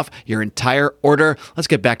 25% off your entire order. Let's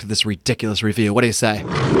get back to this ridiculous review. What do you say?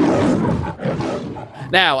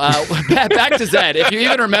 Now, back to Zed. If you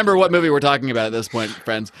even remember what movie we're talking about at this point,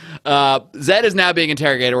 friends, Zed is now being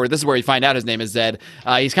interrogated, or this is where you find out his name is Zed.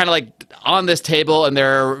 He's kind of like on this table, and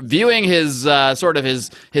they're viewing his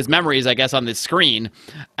his memories, I guess, on the screen.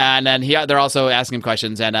 And then they're also asking him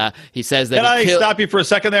questions, and he says that Can I stop you for a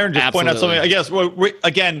second there and just point out Absolutely. something? I guess,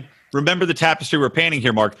 again, remember the tapestry we're painting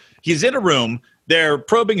here, Mark. He's in a room. They're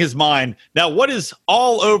probing his mind. Now, what is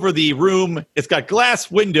all over the room? It's got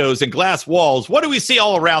glass windows and glass walls. What do we see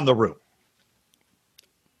all around the room?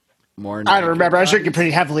 More I don't remember. I was drinking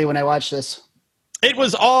pretty heavily when I watched this. It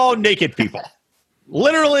was all naked people.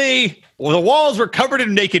 Literally, the walls were covered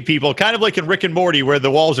in naked people, kind of like in Rick and Morty, where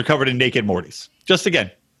the walls are covered in naked Mortys. Just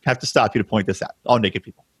again, have to stop you to point this out. All naked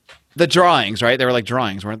people. The drawings, right? They were like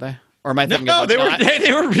drawings, weren't they? Or am I thinking No, of they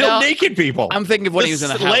were real No, naked people. I'm thinking of when he was in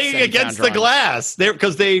the house laying and against found the drawings.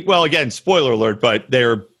 glass. Well, again, spoiler alert, but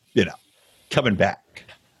they're coming back.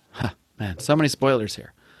 Man, so many spoilers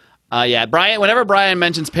here. Yeah, Brian. Whenever Brian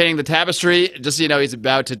mentions painting the tapestry, just so you know, he's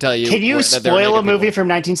about to tell you. Can you that they're spoil a naked movie people. from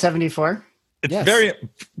 1974? It's Yes. very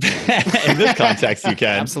in this context you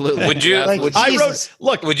can. Absolutely. Would you? Like, would, Jesus.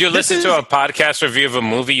 would you this listen to is- a podcast review of a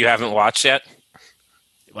movie you haven't watched yet?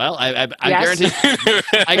 Well, I Yes.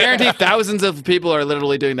 I guarantee thousands of people are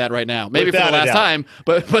literally doing that right now. Maybe Without for the a last doubt. time,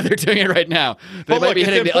 but they're doing it right now. They But might look, be it's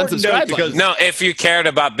hitting the important to note unsubscribe because- button. No, if you cared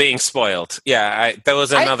about being spoiled. Yeah, there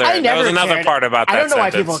was another. I there was never another cared. part about that. I don't know why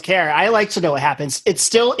sentence. people care. I like to know what happens. It's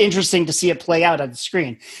still interesting to see it play out on the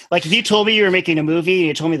screen. Like if you told me you were making a movie and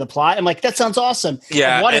you told me the plot, I'm like, that sounds awesome.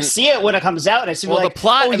 Yeah, I want to and- see it when it comes out. And I see Well, like, the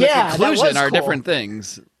plot oh, and yeah, the that conclusion was are cool. different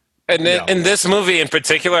things. And No. in this movie in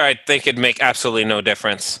particular, I think it'd make absolutely no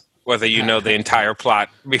difference whether you know the entire plot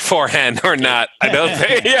beforehand or not. I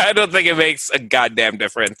don't think it makes a goddamn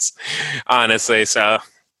difference, honestly. So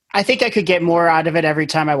I think I could get more out of it every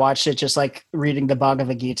time I watched it, just like reading the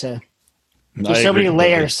Bhagavad Gita. There's I so agree many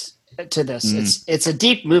completely. layers to this. It's a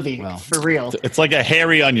deep movie, for real. It's like a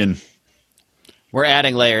hairy onion. We're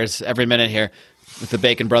adding layers every minute here with the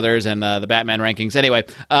Bacon Brothers and the Batman rankings. Anyway,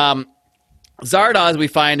 ZARDOZ we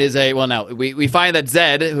find is we find that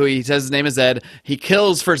Zed, who he says his name is Zed, he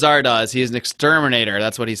kills for ZARDOZ. He is an exterminator.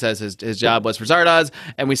 That's what he says his job was for ZARDOZ.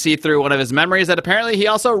 And we see through one of his memories that apparently he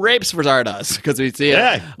also rapes for ZARDOZ, because we see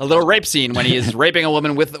a little rape scene when he is raping a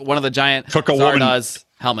woman with one of the giant Took a woman- ZARDOZ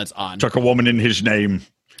helmets on. Took a woman in his name.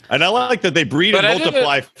 And I like that they breed But I and didn't-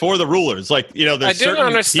 multiply for the rulers. Like, I there's didn't certain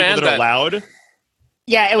understand people that are that. allowed.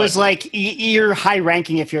 Yeah, it was like you're high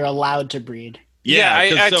ranking if you're allowed to breed. yeah, I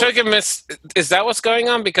 'cause so- took a miss. Is that what's going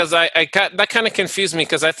on? Because I got that kind of confused me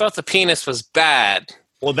because I thought the penis was bad.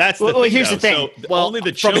 Well, that's the Well, thing. here's though. the thing. So Well, only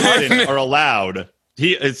the from- children are allowed.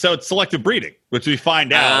 So it's selective breeding, which we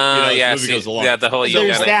find out. As yeah, the movie goes along. yeah, the whole There's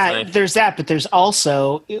eugenics that. thing. There's that, but there's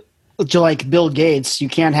also, like Bill Gates, you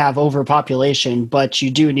can't have overpopulation, but you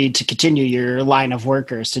do need to continue your line of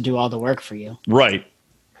workers to do all the work for you. Right.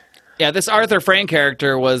 Yeah, this Arthur Frayne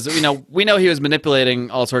character was, we know he was manipulating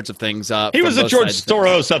all sorts of things. He from was a both George sides.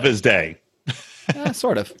 Soros of his day.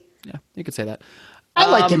 Sort of. Yeah, you could say that. I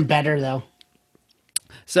liked him better, though.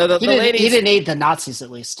 So the He didn't, ladies, he didn't aid the Nazis, at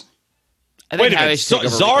least. I think Wait a Howie minute. should take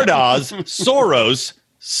over. ZARDOZ, Soros,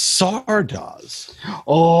 ZARDOZ.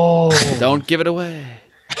 Oh. Don't give it away.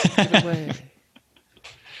 Give it away.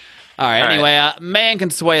 All right. Anyway, May and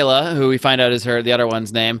Consuela, who we find out is the other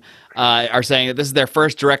one's name, are saying that this is their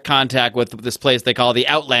first direct contact with this place they call the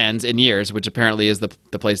Outlands in years, which apparently is the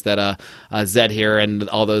place that Zed here and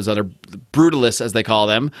all those other brutalists, as they call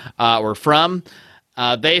them, were from.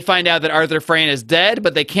 They find out that Arthur Frayne is dead,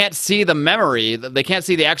 but they can't see the memory. They can't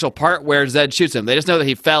see the actual part where Zed shoots him. They just know that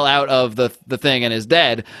he fell out of the thing and is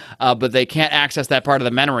dead, but they can't access that part of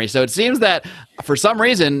the memory. So it seems that for some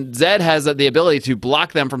reason, Zed has the ability to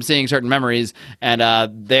block them from seeing certain memories, and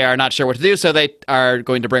they are not sure what to do, so they are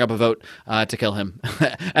going to bring up a vote to kill him.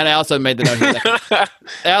 And I also made the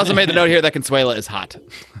note here that Consuela is hot.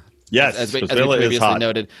 Yes, As we Consuela is previously hot.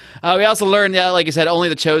 noted. We also learned, like you said, only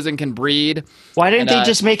the chosen can breed. Why didn't And, they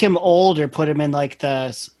just make him old or put him in, like,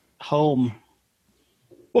 the home?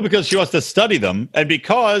 Well, because she wants to study them, and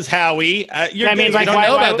because Howie, you're I mean, We like, don't why-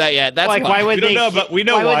 know why- about that yet. That's like, why. why would We don't they? know, but we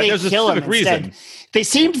know would why. they There's a kill him specific instead? reason. They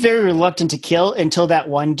seemed very reluctant to kill until that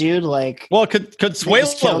one dude, like, Well, just kill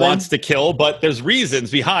Consuela them? wants to kill, but there's reasons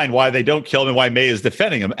behind why they don't kill him and why May is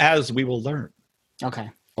defending him, as we will learn. okay.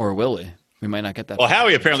 Or will we? We might not get that. Well,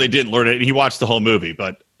 Howie apparently didn't learn it, and he watched the whole movie,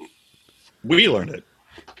 but we learned it.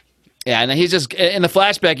 Yeah, and then he's just in the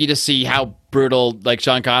flashback. You just see how brutal like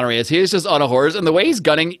Sean Connery is. He's just on a horse, and the way he's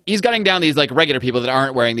gunning down these like regular people that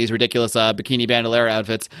aren't wearing these ridiculous bikini bandolera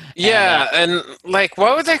outfits. Yeah, and like,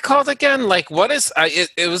 what were they called again? Like, what is?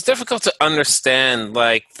 It was difficult to understand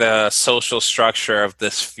like the social structure of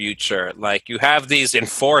this future. Like, you have these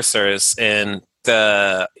enforcers in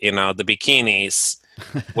the the bikinis,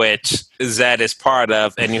 which Zed is part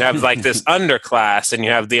of, and you have like this underclass, and you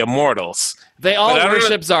have the immortals. They all But I don't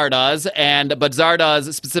worship ZARDOZ, but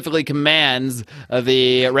ZARDOZ specifically commands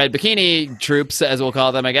the red bikini troops, as we'll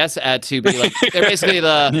call them, I guess, to be like they're basically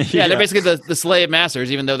they're basically the slave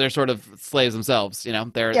masters, even though they're sort of slaves themselves.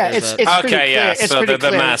 They're It's Okay, pretty clear. It's so pretty they're the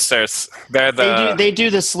clear. masters. They're the They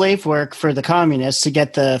do the slave work for the communists to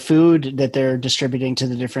get the food that they're distributing to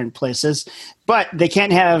the different places, but they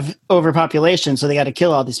can't have overpopulation, so they got to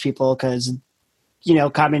kill all these people because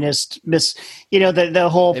communists the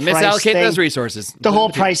whole they price misallocate thing. those resources. The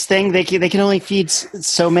whole price thing, they can only feed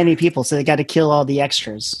so many people, so they got to kill all the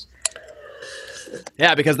extras.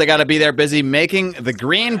 Yeah, because they got to be there busy making the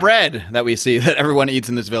green bread that we see that everyone eats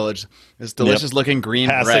in this village. This delicious looking green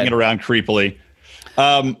Passing bread. it around creepily.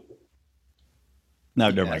 No,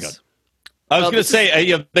 never mind. Yes. I was going to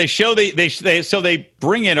say, they show so they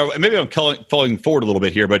bring in, or maybe I'm falling forward a little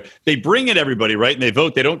bit here, but they bring in everybody, right? And they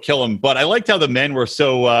vote. They don't kill them. But I liked how the men were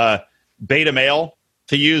so beta male,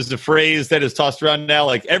 to use the phrase that is tossed around now.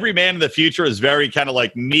 Like every man in the future is very kind of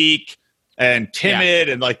like meek and timid,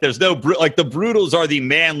 and like there's no like the brutals are the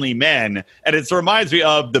manly men, and it reminds me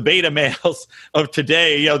of the beta males of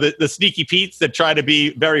today. You know, the sneaky Pete's that try to be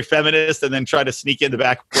very feminist and then try to sneak in the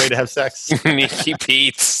back way to have sex. Sneaky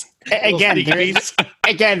Pete's.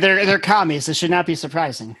 Again, they're commies. It should not be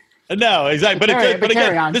surprising. No, exactly. But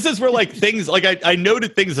again, this is where like things like I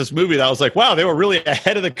noted things in this movie that I was like, wow, they were really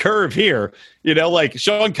ahead of the curve here. You know, like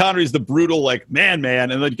Sean Connery's the brutal like man,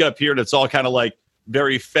 and then you get up here and it's all kind of like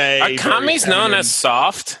very fey. Are commies known as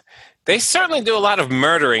soft? They certainly do a lot of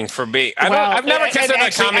murdering for being. I've never considered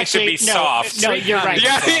that commies should be soft. No, you're right.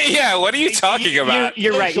 Yeah. What are you talking about?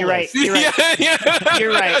 You're right.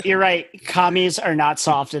 You're right. Commies are not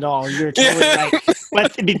soft at all. You're totally right.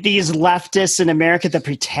 But these leftists in America that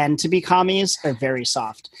pretend to be commies are very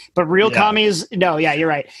soft. But real commies, no, yeah, you're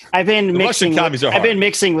right. I've been mixing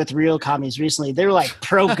with real commies recently. They're like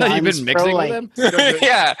pro guns. You've been mixing with them?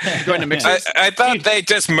 Yeah. Going to mix this? I thought they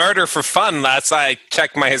just murder for fun last I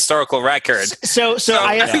checked my historical record. So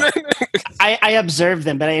I observe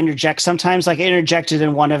them, but I interject sometimes. Like I interjected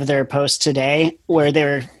in one of their posts today where they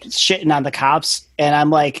were shitting on the cops, and I'm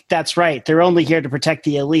like, that's right. They're only here to protect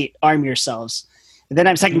the elite. Arm yourselves. And then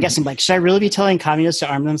I'm second guessing, like, should I really be telling communists to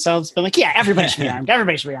arm themselves? But I'm like, yeah, everybody should be armed.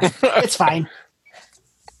 Everybody should be armed. It's fine.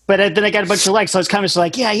 But then I got a bunch of likes, so those communists are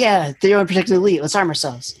like, yeah, they want to protect the elite. Let's arm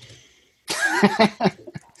ourselves.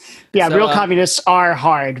 Yeah, so, real communists are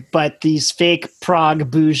hard, but these fake prog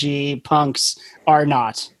bougie punks are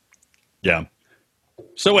not. Yeah.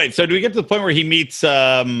 So wait, so do we get to the point where he meets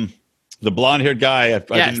the blonde-haired guy?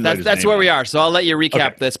 Yes, that's where we are. So I'll let you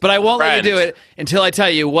recap this, but I won't let you do it until I tell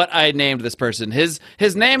you what I named this person. His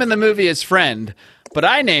name in the movie is Friend, but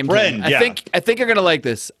I named him. I think you're gonna like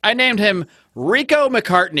this. I named him Rico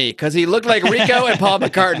McCartney because he looked like Rico and Paul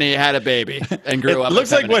McCartney had a baby and grew up. It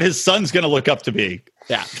looks like what his son's gonna look up to be.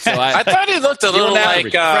 Yeah, so I thought he looked a little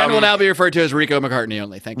like. Friend will now be referred to as Rico McCartney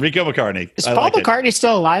only. Thank you. Rico McCartney. Is Paul McCartney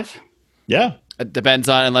still alive? Yeah. It depends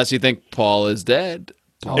on unless you think Paul is dead.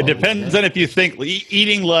 It depends on if you think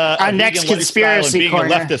eating our next conspiracy being corner.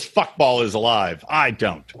 a leftist fuckball is alive. I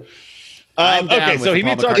don't. Okay, so he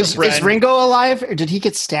meets our friend. Is Ringo alive, or did he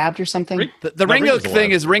get stabbed or something? The Ringo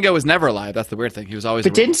thing is Ringo was never alive. That's the weird thing. He was always.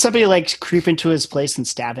 But didn't somebody like creep into his place and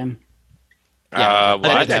stab him? I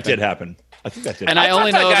think that did happen. I think that did. And I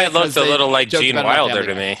only know that guy looked a little like Gene Wilder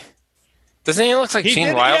to me. Doesn't he look like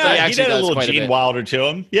Gene Wilder? Yeah, he did a little Gene Wilder to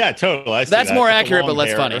him. Yeah, totally. That's more accurate, but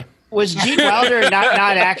less funny. Was Gene Wilder not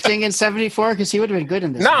acting in '74? Because he would have been good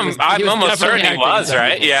in this. No, I'm almost certain he was,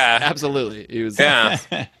 right? Yeah, absolutely. He was. Yeah.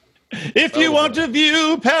 If you want to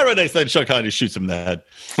view paradise, then Sean Connery shoots him in the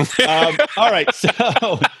head. All right, so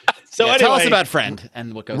anyway, tell us about Friend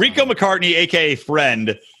and what goes Rico on. McCartney, aka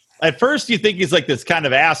Friend. At first, you think he's like this kind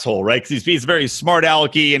of asshole, right? Because he's very smart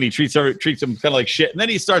alecky and he treats him kind of like shit. And then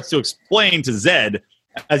he starts to explain to Zed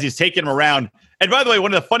as he's taking him around. And by the way,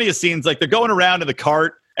 one of the funniest scenes, like they're going around in the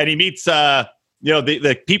cart and he meets, the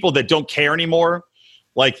people that don't care anymore,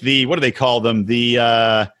 like what do they call them?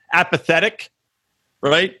 The apathetic,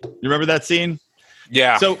 right? You remember that scene?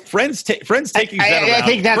 Yeah. So friends taking Zed around. I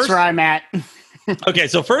think that's where I'm at. Okay,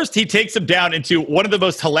 so first he takes him down into one of the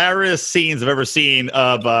most hilarious scenes I've ever seen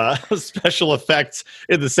of special effects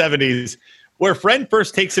in the 70s, where Friend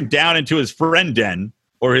first takes him down into his friend den,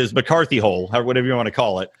 or his McCarthy hole, or whatever you want to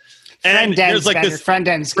call it. And there's like this friend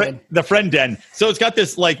den's good. The friend den. So it's got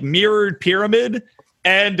this like mirrored pyramid,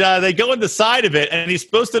 and they go in the side of it, and he's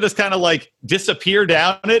supposed to just kind of like disappear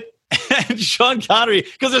down it. And Sean Connery,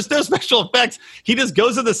 because there's no special effects, he just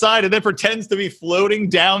goes to the side and then pretends to be floating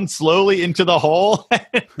down slowly into the hole.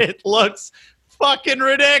 It looks fucking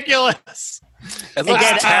ridiculous. It looks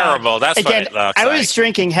terrible. That's what it looks I was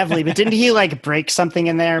drinking heavily, but didn't he like break something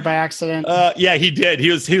in there by accident? Yeah, he did. He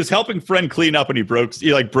was helping Friend clean up and he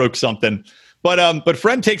broke something. But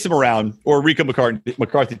Friend takes him around, or Rico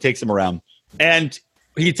McCarthy takes him around, and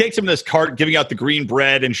he takes him in this cart giving out the green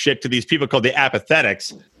bread and shit to these people called the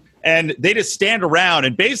apathetics. And they just stand around,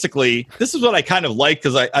 and basically, this is what I kind of like,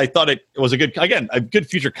 because I thought it was a good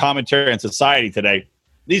future commentary on society today.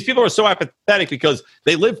 These people are so apathetic because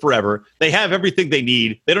they live forever. They have everything they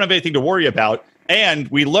need. They don't have anything to worry about. And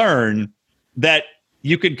we learn that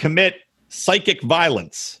you can commit psychic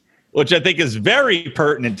violence, which I think is very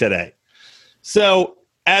pertinent today. So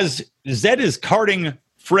as Zed is carting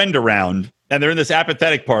Friend around, and they're in this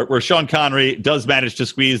apathetic part where Sean Connery does manage to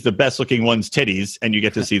squeeze the best-looking one's titties, and you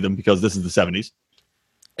get to see them because this is the 70s.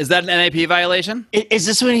 Is that an NAP violation? Is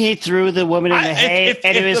this when he threw the woman in the hay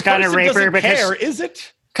and he was going to rape her is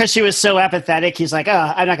it? Because she was so apathetic? He's like,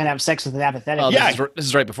 oh, I'm not going to have sex with an apathetic. Oh, this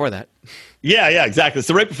is right before that. Yeah, exactly.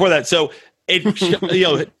 So right before that, so it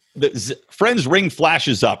the Friend's ring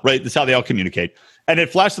flashes up. Right, that's how they all communicate, and it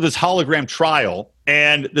flashes to this hologram trial.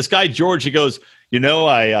 And this guy George, he goes,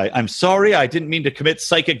 I'm sorry, I didn't mean to commit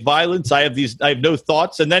psychic violence. I have no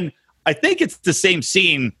thoughts. And then I think it's the same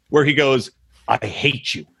scene where he goes, I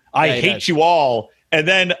hate you. I hate you all. And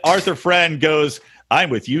then Arthur Friend goes, I'm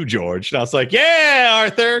with you, George. And I was like, yeah,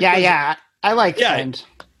 Arthur. Yeah. I like Friend.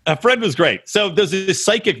 Friend was great. So there's this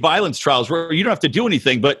psychic violence trials where you don't have to do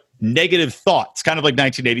anything but negative thoughts, kind of like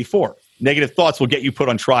 1984. Negative thoughts will get you put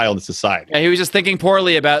on trial in society. Yeah, he was just thinking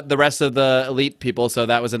poorly about the rest of the elite people, so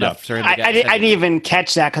that was enough for him to get I didn't even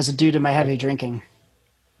catch that because due to my heavy drinking.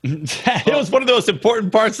 It was one of the most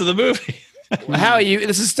important parts of the movie. Howie,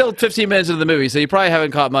 this is still 15 minutes into the movie, so you probably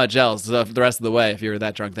haven't caught much else the rest of the way if you were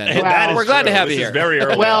that drunk then. Well, we're glad to have you here. Very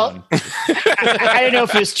early on. I don't know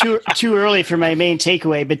if it was too early for my main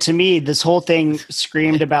takeaway, but to me, this whole thing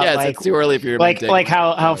screamed about it's too early for your main takeaway. Like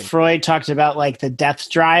how Freud talked about like the death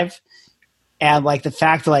drive, and like the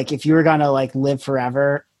fact that like if you were gonna like live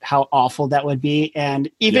forever, how awful that would be. And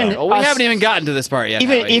even we haven't even gotten to this part yet.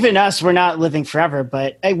 Even us, we're not living forever,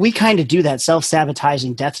 but we kind of do that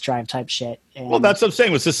self-sabotaging death drive type shit. And well, that's what I'm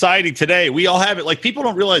saying with society today. We all have it. Like, people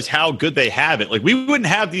don't realize how good they have it. Like, we wouldn't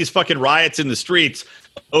have these fucking riots in the streets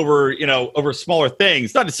over smaller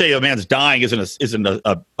things. Not to say a man's dying isn't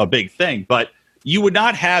a big thing, but you would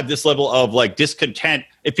not have this level of like discontent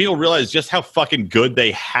if people realize just how fucking good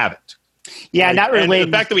they have it. Yeah, like, not related.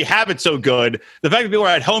 And the fact that we have it so good, the fact that people are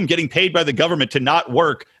at home getting paid by the government to not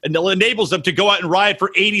work, and it enables them to go out and riot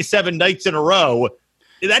for 87 nights in a row.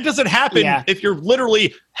 That doesn't happen if you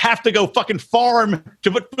literally have to go fucking farm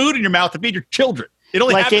to put food in your mouth to feed your children. It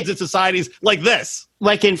only happens in societies like this.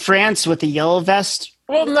 Like in France with the yellow vest.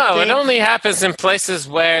 Well, no, it only happens in places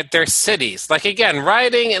where there's cities. Like, again,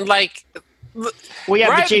 rioting and like... Well, yeah,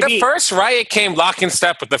 but JB, the first riot came lock and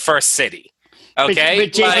step with the first city. Okay,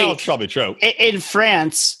 but JB, it's probably true. In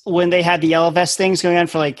France, when they had the yellow vest things going on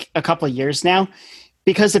for like a couple of years now,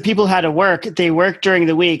 because the people had to work, they worked during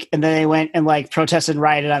the week, and then they went and like protested and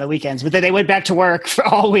rioted on the weekends. But then they went back to work for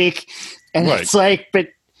all week, and it's like, but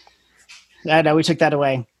I know we took that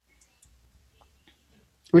away.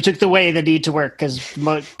 We took away the need to work because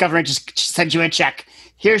government just sends you a check.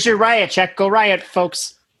 Here's your riot check. Go riot,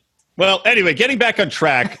 folks. Well, anyway, getting back on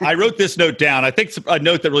track, I wrote this note down. I think it's a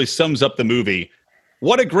note that really sums up the movie.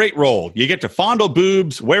 What a great role. You get to fondle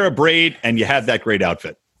boobs, wear a braid, and you have that great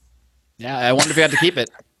outfit. Yeah, I wonder if you had to keep it.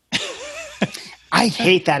 I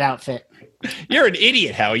hate that outfit. You're an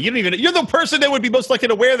idiot, Howie. You're the person that would be most likely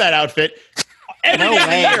to wear that outfit every No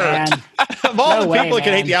way, year. man. Of all No the way, people that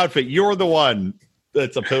can hate man. the outfit, you're the one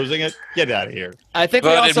that's opposing it. Get out of here. I think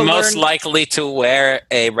we Voted also most learned... likely to wear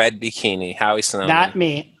a red bikini. Howie Snowden. Not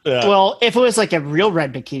me. Yeah. Well, if it was like a real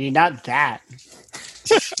red bikini, not that.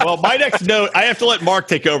 Well, my next note, I have to let Mark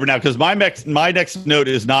take over now because my next note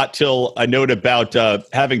is not till a note about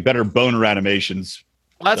having better boner animations.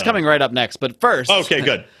 Well, that's coming right up next, but first... Okay,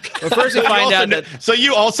 good. But first we find out that... So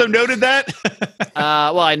you also noted that?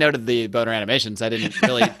 Well, I noted the boner animations. I didn't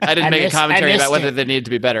make a missed commentary about whether it. they needed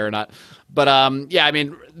to be better or not. But yeah, I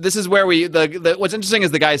mean, this is where what's interesting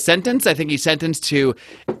is the guy's sentence. I think he's sentenced to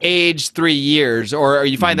age 3 years, or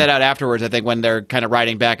you find that out afterwards. I think when they're kind of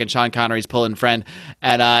riding back and Sean Connery's pulling Friend,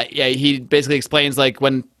 and he basically explains like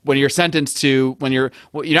when you're sentenced to you're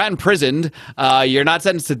not imprisoned, you're not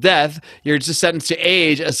sentenced to death, you're just sentenced to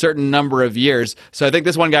age a certain number of years. So I think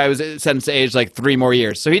this one guy was sentenced to age like 3 more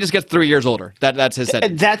years. So he just gets 3 years older. That's his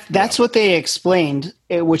sentence. That's what they explained,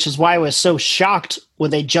 which is why I was so shocked when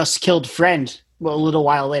they just killed Friend a little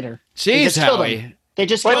while later. They Jeez, just killed Howie. him. They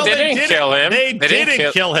just Well, killed they him. didn't kill him. They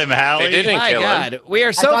didn't kill him, Howie. They didn't My kill him. God, we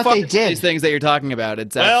are so thought they fucked with did. these things that you're talking about.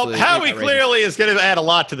 It's Well, absolutely Howie outrageous. clearly is going to add a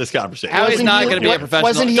lot to this conversation. Howie's Wasn't not he- going to be a professional.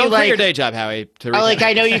 wasn't he Don't quit like- your day job, Howie.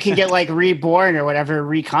 I know you can get like reborn or whatever,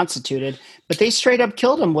 reconstituted, but they straight up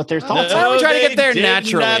killed him with their thoughts. Why don't we try to they get there didn't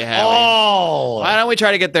naturally, at Howie? all. Why don't we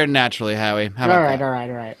try to get there naturally, Howie? How about All right, that? all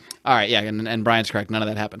right. All right, yeah, and Brian's correct. None of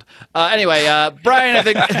that happened. Anyway, Brian, I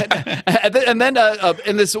think, and then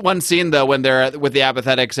in this one scene though, when they're with the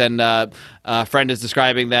apathetics and Friend is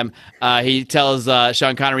describing them, he tells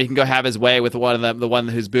Sean Connery he can go have his way with one of them, the one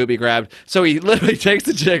whose boob he grabbed. So he literally takes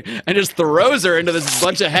the chick and just throws her into this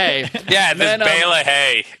bunch of hay. Yeah, And this then, bale of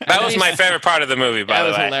hay. That was he- my favorite part of the movie, by That the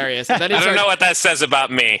was way. hilarious. And then he I don't starts- know what that says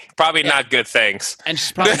about me. Probably not good things. And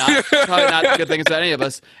she's probably not good things about any of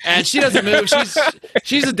us. And she doesn't move.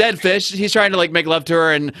 She's a dead dead fish. He's trying to like make love to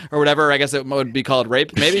her or whatever. I guess it would be called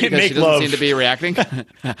rape, maybe, because she doesn't seem to be reacting.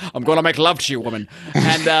 I'm going to make love to you, woman.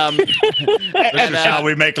 And how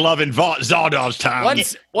we make love in ZARDOZ town.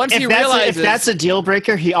 Once he realizes if that's a deal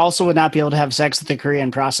breaker, he also would not be able to have sex with a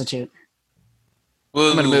Korean prostitute.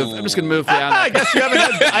 I'm gonna move. I'm just gonna move down. I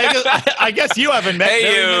guess you haven't met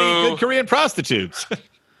very many good Korean prostitutes.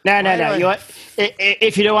 No. You want,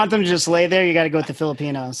 if you don't want them to just lay there, you got to go with the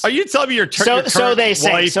Filipinos. Are you telling me your current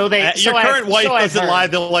wife doesn't lie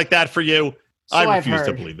like that for you? I refuse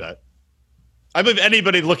to believe that. I believe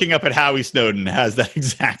anybody looking up at Howie Snowden has that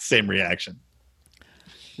exact same reaction.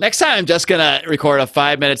 Next time, I'm just gonna record a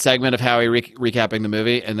 5-minute segment of Howie recapping the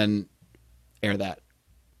movie and then air that.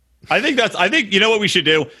 I think you know what we should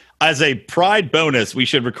do as a pride bonus. We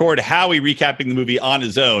should record Howie recapping the movie on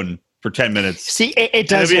his own for 10 minutes. See, it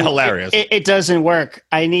doesn't. It'd be hilarious. It doesn't work.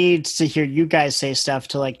 I need to hear you guys say stuff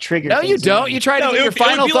to like trigger. No, you don't. You try to get your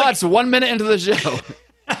final thoughts 1 minute into the show.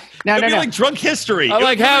 No. Like drunk history. I'm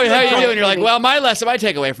like, Howie, how you doing? You're like, well, my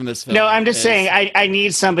takeaway from this film. No, I'm just saying I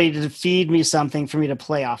need somebody to feed me something for me to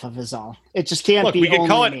play off of is all. It just can't be. We could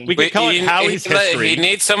call it Howie's history. He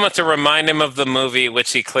needs someone to remind him of the movie,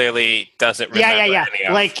 which he clearly doesn't remember.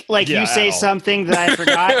 Yeah. Like you say something that I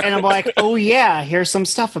forgot, and I'm like, oh yeah, here's some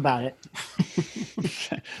stuff about it.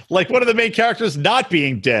 Like one of the main characters not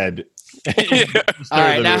being dead. All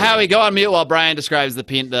right, now Howie, go on mute while Brian describes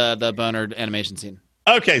the boner animation scene.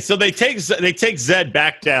 Okay, so they take Zed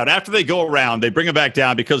back down after they go around. They bring him back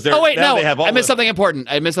down because they're. I missed something important.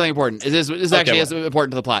 This is actually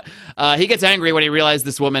important to the plot. He gets angry when he realizes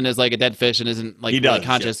this woman is like a dead fish and isn't like really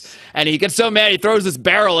conscious, yes. And he gets so mad he throws this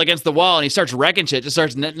barrel against the wall and he starts wrecking shit, just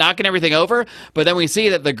starts knocking everything over. But then we see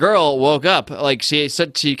that the girl woke up, like she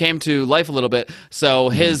came to life a little bit. So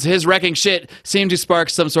his wrecking shit seemed to spark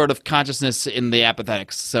some sort of consciousness in the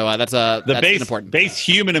apathetics. So that's important. Base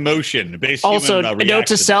human emotion. Note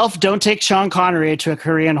to self: don't take Sean Connery to a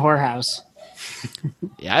Korean whorehouse.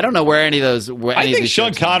 Yeah, I don't know where any of those. I think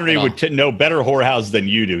Sean Connery would know better whorehouses than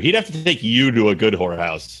you do. He'd have to take you to a good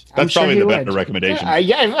whorehouse. That's probably the better recommendation.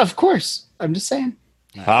 Yeah, of course. I'm just saying.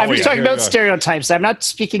 I'm just talking about stereotypes. I'm not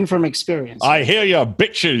speaking from experience. I hear your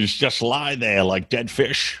bitches just lie there like dead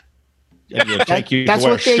fish. And you'll take you to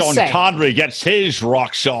where Sean Connery gets his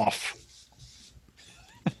rocks off.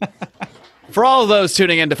 For all of those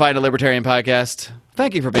tuning in to find a Libertarian podcast,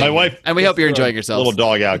 thank you for being here. And we hope you're enjoying yourselves. Little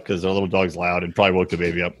dog out because our little dog's loud and probably woke the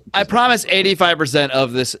baby up. I promise 85%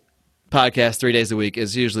 of this podcast 3 days a week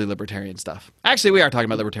is usually Libertarian stuff. Actually, we are talking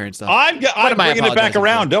about Libertarian stuff. I'm bringing it back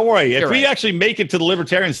around. Don't worry. If we actually make it to the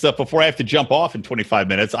Libertarian stuff before I have to jump off in 25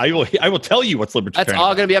 minutes, I will tell you what's Libertarian. That's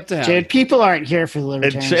all going to be up to him. Dude, people aren't here for the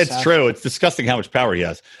Libertarian stuff. It's true. It's disgusting how much power he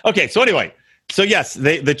has. Okay, so anyway. So yes,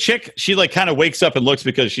 the chick, she like kind of wakes up and looks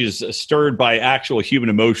because she's stirred by actual human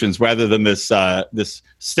emotions rather than this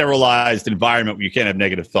sterilized environment where you can't have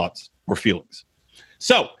negative thoughts or feelings.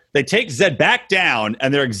 So they take Zed back down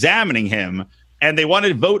and they're examining him and they want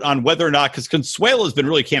to vote on whether or not, because Consuela's been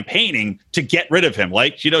really campaigning to get rid of him.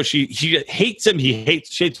 Like, you know, she hates him. He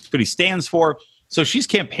hates what he stands for. So she's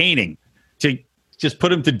campaigning to just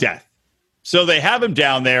put him to death. So they have him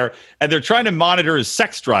down there, and they're trying to monitor his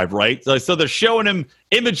sex drive, right? So they're showing him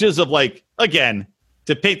images of, like, again,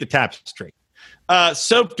 to paint the tapestry,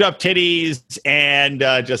 soaped up titties and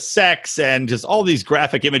just sex and just all these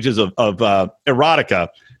graphic images of erotica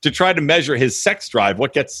to try to measure his sex drive,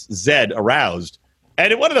 what gets Zed aroused.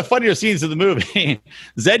 And in one of the funnier scenes of the movie,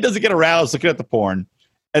 Zed doesn't get aroused looking at the porn.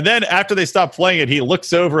 And then after they stop playing it, he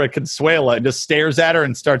looks over at Consuela and just stares at her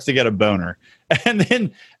and starts to get a boner. And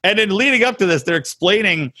then leading up to this, they're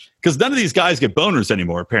explaining, because none of these guys get boners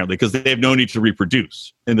anymore, apparently, because they have no need to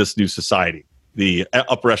reproduce in this new society, the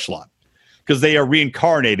upper echelon, because they are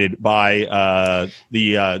reincarnated by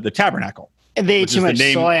the tabernacle. And they eat too much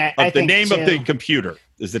soy. The name of the computer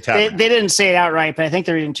is the tabernacle. They didn't say it outright, but I think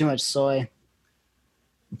they're eating too much soy.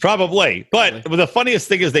 Probably. But the funniest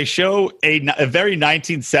thing is they show a very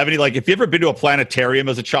 1970, like if you ever been to a planetarium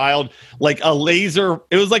as a child, like it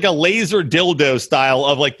was like a laser dildo style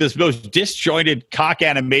of like this most disjointed cock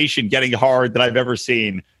animation getting hard that I've ever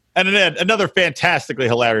seen. And then another fantastically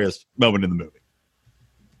hilarious moment in the movie.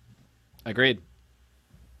 Agreed.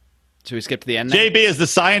 Should we skip to the end now? JB is the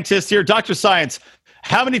scientist here. Dr. Science,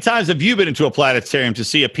 how many times have you been into a planetarium to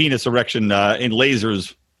see a penis erection in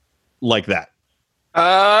lasers like that?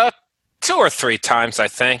 2 or 3 times, I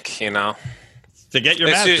think, you know. To get your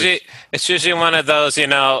master's. It's usually one of those, you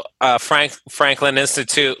know, Franklin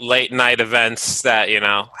Institute late night events that, you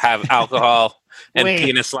know, have alcohol and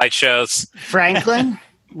penis light shows. Franklin?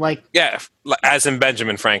 Yeah, as in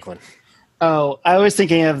Benjamin Franklin. Oh, I was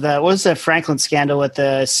thinking of what was the Franklin scandal with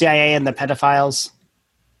the CIA and the pedophiles?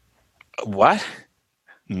 What?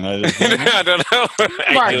 I don't know.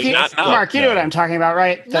 Mark, you know what I'm talking about,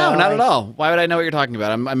 right? No, not at all. Why would I know what you're talking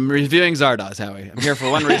about? I'm reviewing Zardoz, Howie. I'm here for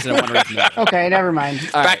one reason and one reason only. Okay, never mind.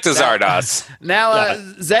 Back to Zardoz. Now,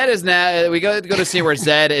 Zed is we go to see where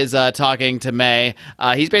Zed is talking to May.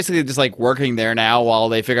 He's basically just like working there now while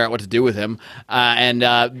they figure out what to do with him.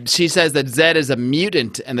 And she says that Zed is a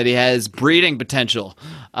mutant and that he has breeding potential.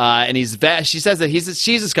 And she says that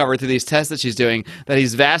she's discovered through these tests that she's doing that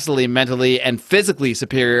he's vastly mentally and physically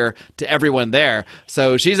superior to everyone there.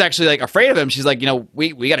 So she's actually like afraid of him. She's like,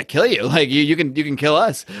 we got to kill you. Like you can kill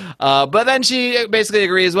us. But then she basically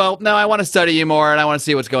agrees. Well, no, I want to study you more and I want to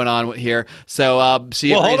see what's going on here. So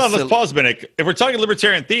she. Well, hold on. Let's pause a minute. If we're talking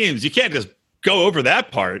libertarian themes, you can't just go over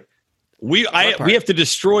that part. We have to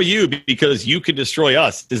destroy you because you can destroy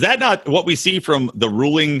us. Is that not what we see from the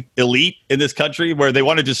ruling elite in this country, where they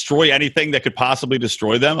want to destroy anything that could possibly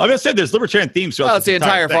destroy them? I said there's libertarian themes. Well, it's the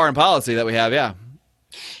entire foreign policy that we have. Yeah.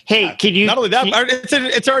 Hey, can you? Not only that,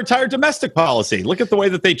 it's our entire domestic policy. Look at the way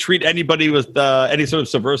that they treat anybody with any sort of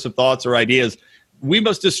subversive thoughts or ideas. We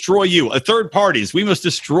must destroy you. Third parties, we must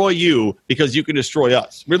destroy you because you can destroy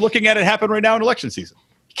us. We're looking at it happen right now in election season.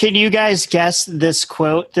 Can you guys guess this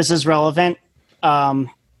quote? This is relevant. I'm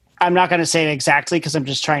not going to say it exactly because I'm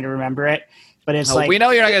just trying to remember it. But it's we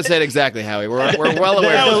know you're not going to say it exactly, Howie. We're well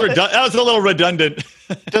aware. That was a little redundant.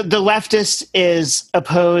 The leftist is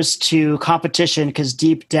opposed to competition because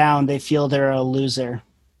deep down they feel they're a loser.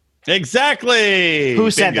 Exactly.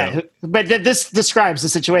 Who said that? But this describes the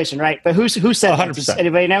situation, right? But who said 100%. That? Does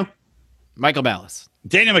anybody know? Michael Malice.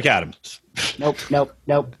 Daniel McAdams. Nope.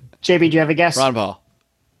 JB, do you have a guess? Ron Paul.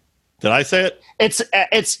 Did I say it?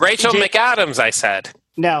 It's Rachel McAdams, I said.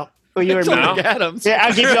 No. Well, you were McAdams. Yeah,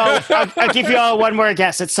 I'll give you all one more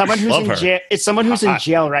guess. It's someone who's in jail. It's someone who's in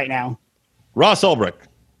jail right now. Ross Ulbricht.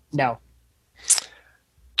 No.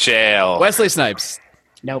 Jail. Wesley Snipes.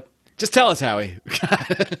 Nope. Just tell us, Howie.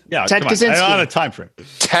 Yeah, Ted Kaczynski. I'm on a time frame.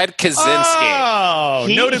 Ted Kaczynski. Oh,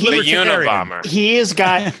 noted the libertarian. Unabomber. He has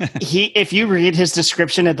got if you read his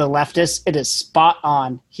description of the leftist, it is spot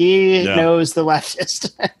on. He knows the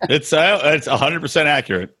leftist. It's 100%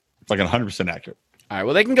 accurate. It's like 100% accurate. All right.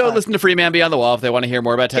 Well, they can go listen to Free Man Beyond the Wall if they want to hear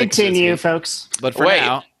more about Ted Continue, Kaczynski. Folks. But for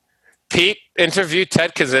now, Pete interviewed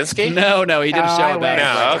Ted Kaczynski? No, he didn't show about it.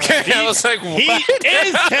 No, okay. I was like, what? He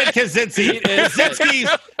is Ted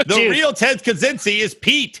Kaczynski. The real Ted Kaczynski is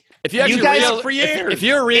Pete. If you actually if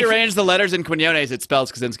you rearrange the letters in Quinones, it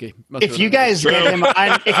spells Kaczynski. If you guys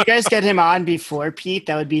get him on before Pete,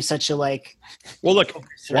 that would be such a like. Well, look,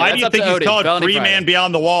 why do you think he's called Free Man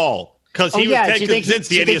Beyond the Wall? Because he was Ted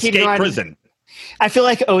Kaczynski and he escaped prison. I feel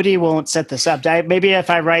like Odie won't set this up. Maybe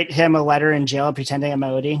if I write him a letter in jail pretending I'm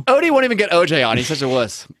Odie. Odie won't even get OJ on. He's such a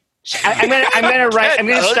wuss. I'm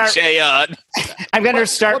gonna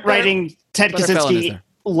start writing Ted Kaczynski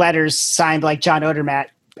letters signed like John Odermatt.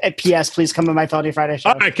 P.S. Please come to my Felony Friday show.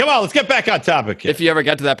 All right, come on, let's get back on topic here. If you ever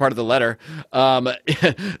get to that part of the letter.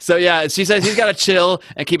 So yeah, she says he's got to chill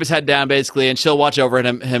and keep his head down, basically, and she'll watch over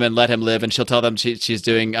him and let him live, and she'll tell them she's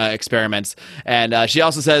doing experiments. And she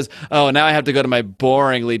also says, "Oh, now I have to go to my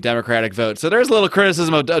boringly democratic vote." So there's a little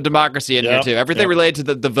criticism of democracy in here too. Everything related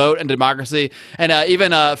to the vote and democracy. And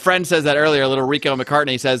even a friend says that earlier. Little Rico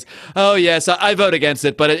McCartney says, "Oh yes, I vote against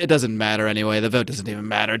it, but it doesn't matter anyway. The vote doesn't even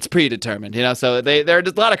matter. It's predetermined." So there's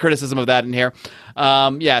a lot of criticism of that in here.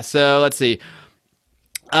 So let's see.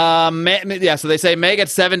 So they say May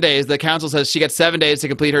gets 7 days. The council says she gets 7 days to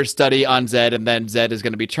complete her study on Zed, and then Zed is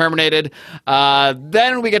going to be terminated.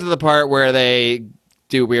 Then we get to the part where they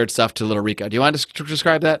do weird stuff to Little Rico. Do you want to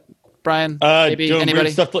describe that, Brian? Maybe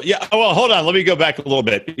anybody? Yeah. Well, hold on. Let me go back a little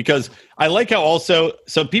bit because I like how also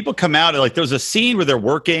some people come out and like there's a scene where they're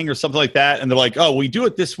working or something like that, and they're like, "Oh, we do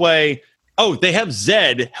it this way." Oh, they have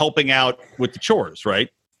Zed helping out with the chores, right?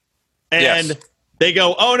 And they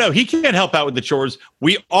go, "Oh, no, he can't help out with the chores.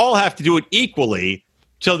 We all have to do it equally."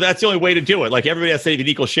 So that's the only way to do it. Like everybody has to have an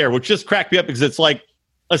equal share, which just cracked me up because it's like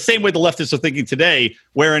the same way the leftists are thinking today,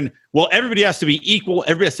 wherein, well, everybody has to be equal.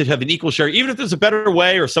 Everybody has to have an equal share. Even if there's a better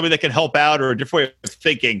way or somebody that can help out or a different way of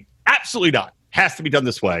thinking, absolutely not. Has to be done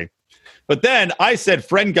this way. But then I said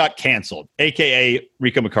Friend got canceled, a.k.a.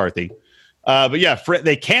 Rico McCarthy. But yeah,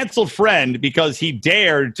 they canceled Friend because he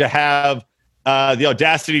dared to have the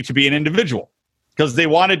audacity to be an individual because they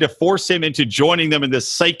wanted to force him into joining them in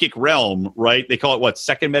this psychic realm, right? They call it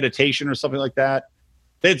second meditation or something like that.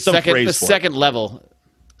 They had some phrase for second level.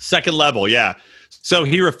 Second level, yeah. So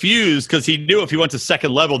he refused because he knew if he went to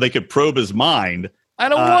second level, they could probe his mind. I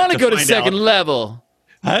don't want to go to second level.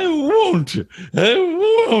 I won't.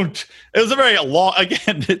 I won't. It was a very long.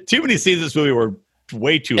 Again, too many scenes in this movie were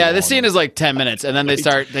way too long. Yeah, this scene is like 10 minutes, and then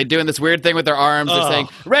they're doing this weird thing with their arms. They're saying,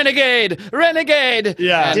 renegade, renegade.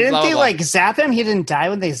 Yeah. Didn't blah, they blah, like zap him? He didn't die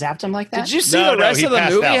when they zapped him like that? Did you see No, the rest he of the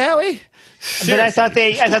passed movie, out. Howie? But I thought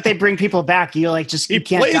they bring people back. You like just He you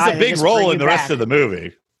can't plays die. a They big just bring role you in the rest back. of the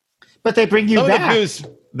movie. But they bring you Some of back.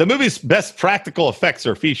 the movie's best practical effects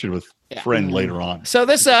are featured with Friend later on. So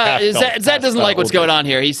this Half Zed felt doesn't like what's older. going on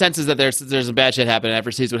here. He senses that there's some bad shit happening after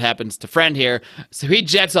he sees what happens to Friend here. So he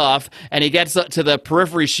jets off and he gets to the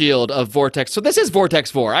periphery shield of Vortex. So this is Vortex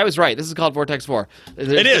 4. I was right. This is called Vortex 4.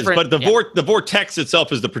 It is, but the vortex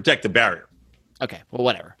itself is the protective barrier. Okay, well,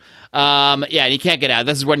 whatever. And he can't get out.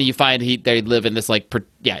 This is when you find they live in this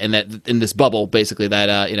in this bubble basically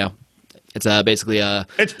that it's basically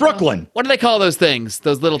It's Brooklyn. what do they call those things?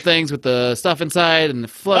 Those little things with the stuff inside and the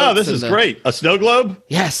floats. Oh, this is great. A snow globe?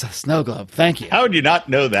 Yes, a snow globe. Thank you. How would you not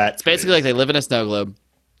know that? It's basically like they live in a snow globe.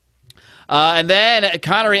 And then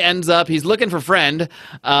Connery ends up, he's looking for Friend,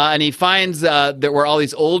 and he finds that where all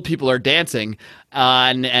these old people are dancing,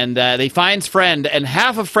 and he finds Friend, and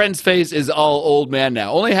half of Friend's face is all old man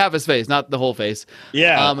now. Only half his face, not the whole face.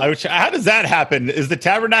 Yeah. How does that happen? Is the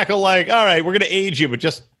tabernacle like, all right, we're going to age you, but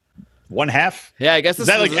just one half? Yeah, I guess Is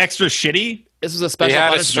that like extra shitty? This was a special He had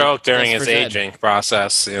a punishment stroke during just his for Zed. aging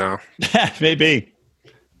process, Maybe.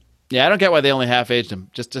 Yeah, I don't get why they only half aged him,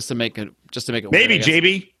 just to make it weird, Maybe, I guess.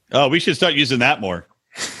 JB. Oh, we should start using that more.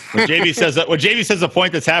 When JB says a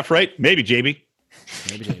point that's half right, maybe JB.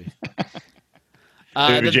 Maybe JB.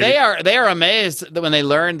 Maybe They are amazed that when they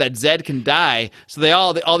learn that Zed can die. So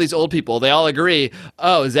all these old people, they all agree.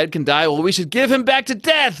 Oh, Zed can die. Well, we should give him back to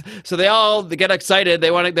death. So they get excited. They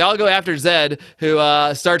all go after Zed, who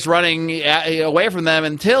starts running away from them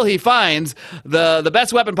until he finds the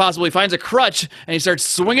best weapon possible. He finds a crutch and he starts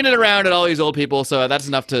swinging it around at all these old people. So that's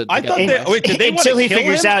enough to. I thought did they Until want he to kill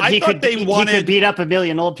figures him? out I he thought could beat up a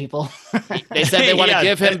million old people. They said they want to Yeah.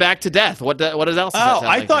 give him back to death. What else? Does that sound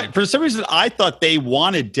I like? thought for some reason I thought they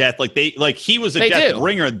wanted death. Like he was a They death do.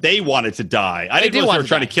 bringer. They wanted to die. I didn't do know they want were to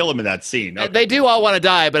trying die. to kill him in that scene. Okay. They do all want to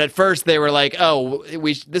die, but at first they were like, "Oh,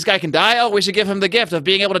 this guy can die. Oh, we should give him the gift of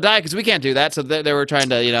being able to die because we can't do that." So they were trying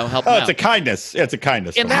to, help him Oh, out. it's a kindness. Yeah, it's a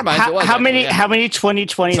kindness. In their minds, it was How many actually, yeah.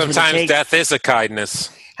 2020s would it Sometimes take? death is a kindness.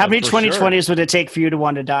 How many For 2020s would it take for you to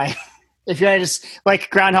want to die? If you had just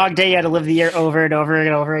like Groundhog Day, you had to live the year over and over and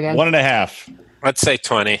over again. 1.5. I'd say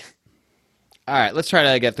 20. All right, let's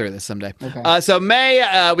try to get through this someday. Okay. So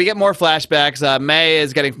May, we get more flashbacks. May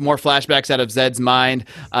is getting more flashbacks out of Zed's mind.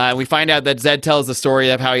 We find out that Zed tells the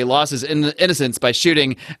story of how he lost his innocence by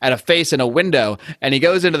shooting at a face in a window. And he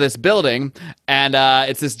goes into this building, and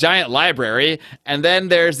it's this giant library. And then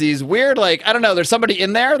there's these weird, there's somebody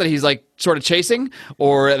in there that he's sort of chasing,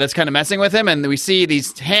 or that's kind of messing with him. And we see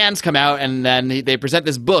these hands come out, and then they present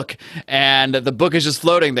this book, and the book is just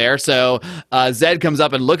floating there. So Zed comes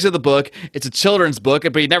up and looks at the book. It's a children's book,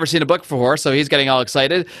 but he'd never seen a book before, so he's getting all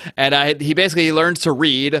excited. And he basically learns to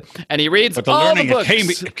read, and he reads But the all learning the books.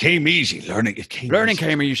 it came easy. Learning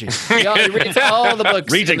Came easy. He reads all the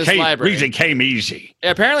books in this library. Reading came easy.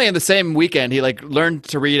 Apparently, in the same weekend, he learned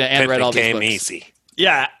to read and read all these Came books. easy.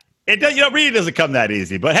 Yeah. It does, reading doesn't come that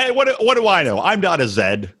easy. But hey, what do I know? I'm not a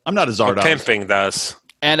Zed. I'm not a Zardoz. Pimping does.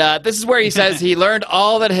 And this is where he says he learned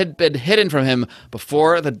all that had been hidden from him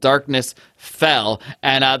before the darkness fell.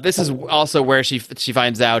 And this is also where she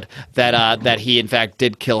finds out that he in fact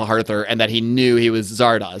did kill Arthur and that he knew he was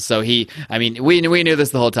Zardoz. So we knew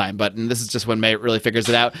this the whole time, but this is just when May really figures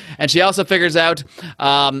it out. And she also figures out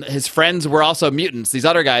his friends were also mutants. These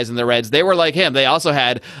other guys in the Reds, they were like him. They also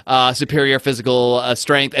had superior physical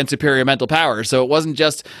strength and superior mental powers. So it wasn't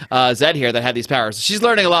just Zed here that had these powers. She's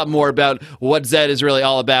learning a lot more about what Zed is really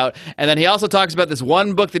all about. And then he also talks about this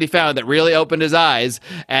one book that he found that really opened his eyes.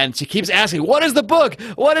 And she keeps asking, "What is the book?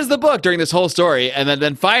 What is the book?" during this whole story. And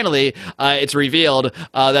then finally, it's revealed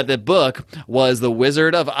that the book was The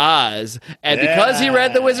Wizard of Oz. And because he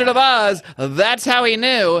read The Wizard of Oz, that's how he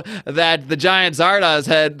knew that the giant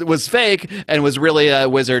Zardoz was fake and was really a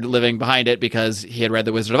wizard living behind it, because he had read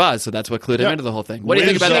The Wizard of Oz. So that's what clued him into the whole thing. What do you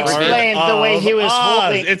think about that? Wizard Reveal? Explain the way he was of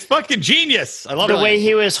holding- Oz. It's fucking genius. I love The it. way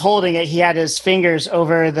he was holding it, he had his fingers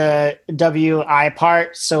over the W-I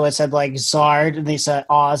part, so it said Zard, and they said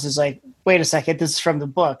Oz is wait a second, this is from the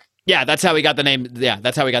book. Yeah, that's how we got the name. Yeah,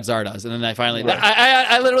 that's how we got Zardoz. And then I finally,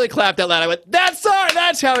 I literally clapped out loud. I went, "That's Zard.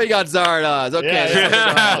 That's how we got Zardoz." Okay.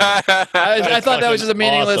 Yeah. I thought that was just a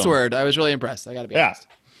meaningless awesome. word. I was really impressed. I got to be Yeah. honest.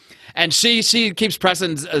 And she keeps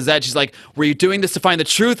pressing Zed. She's like, were you doing this to find the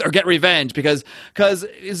truth or get revenge? Because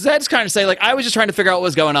Zed's kind of saying, like, I was just trying to figure out what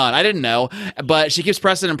was going on. I didn't know. But she keeps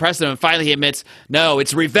pressing him, and finally he admits, no,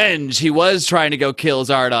 it's revenge. He was trying to go kill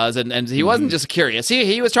Zardoz, and he wasn't just curious.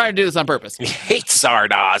 He was trying to do this on purpose. He hates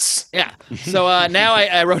Zardoz. Yeah. So now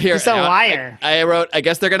I wrote here. He's a liar. I wrote, I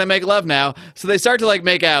guess they're going to make love now. So they start to, like,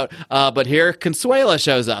 make out. But here Consuela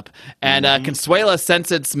shows up. And Consuela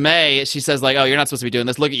senses May. She says, like, oh, you're not supposed to be doing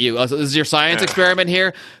this. Look at you. Oh, so this is your science experiment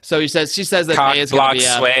here? So she says that May is going to be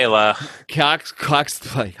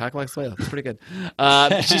Cockblocksuela. That's pretty good.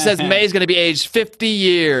 She says May is going to be aged 50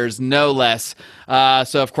 years, no less.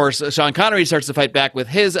 So, of course, Sean Connery starts to fight back with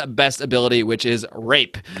his best ability, which is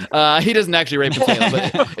rape. He doesn't actually rape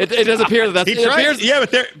Michaela, but it does appear that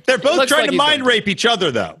but they're both trying to mind rape each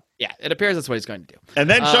other, though. Yeah, it appears that's what he's going to do. And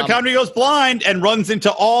then Sean Connery goes blind and runs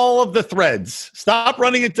into all of the threads. Stop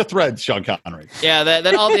running into threads, Sean Connery. Yeah,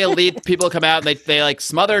 then all the elite people come out and they like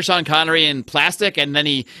smother Sean Connery in plastic, and then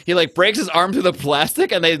he like breaks his arm through the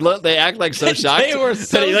plastic, and they act like so shocked. They were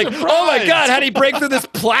so like, surprised. oh my god, how did he break through this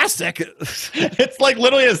plastic? It's like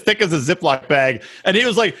literally as thick as a Ziploc bag, and he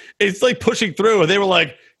was like, it's like pushing through, and they were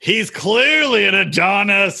like, he's clearly an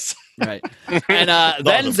Adonis. Right. And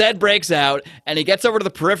then Zed breaks out, and he gets over to the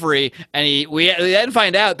periphery, and we then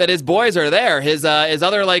find out that his boys are there. His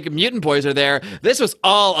other, like, mutant boys are there. This was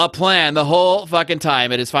all a plan the whole fucking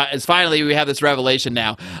time. It's finally we have this revelation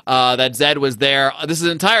now that Zed was there. This is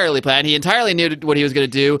entirely planned. He entirely knew what he was going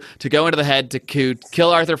to do to go into the head to kill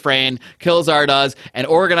Arthur Frayne, kill Zardoz, and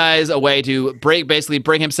organize a way to basically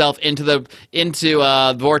bring himself into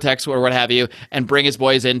the vortex or what have you, and bring his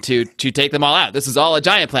boys in to take them all out. This is all a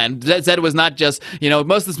giant plan. Zed was not just,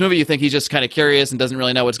 most of this movie you think he's just kind of curious and doesn't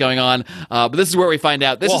really know what's going on. But this is where we find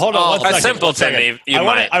out. This is hold on all one second. Simple to me.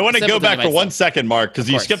 I want to go back for 1 second, Mark, because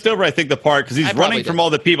you skipped over, I think, the part because he's running from all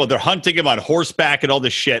the people. They're hunting him on horseback and all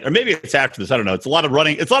this shit. Or maybe it's after this. I don't know. It's a lot of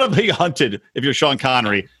running. It's a lot of being hunted if you're Sean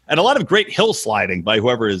Connery, and a lot of great hill sliding by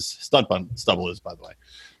whoever his stunt stubble is, by the way.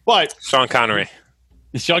 But Sean Connery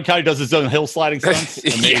does his own hill sliding stunts.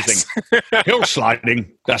 Amazing. Hill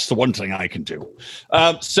sliding. That's the one thing I can do.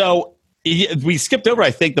 We skipped over,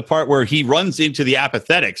 I think, the part where he runs into the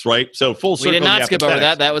apathetics, right? So full circle. We did not skip over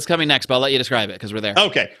that. That was coming next, but I'll let you describe it because we're there.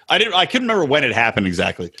 Okay. I couldn't remember when it happened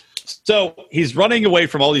exactly. So he's running away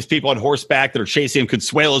from all these people on horseback that are chasing him.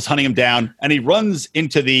 Consuela's hunting him down. And he runs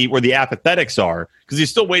into where the apathetics are because he's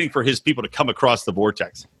still waiting for his people to come across the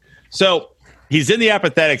vortex. So he's in the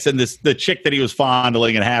apathetics, and the chick that he was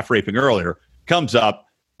fondling and half raping earlier comes up,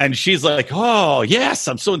 and she's like, oh, yes,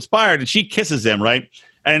 I'm so inspired. And she kisses him, right?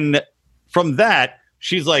 And from that,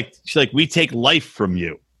 she's like, we take life from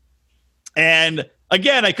you. And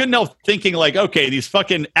again, I couldn't help thinking, like, okay, these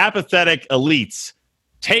fucking apathetic elites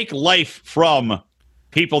take life from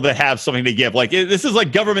people that have something to give. Like, this is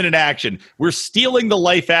like government in action. We're stealing the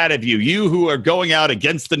life out of you. You who are going out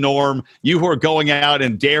against the norm, you who are going out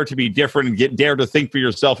and dare to be different and dare to think for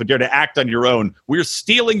yourself and dare to act on your own. We're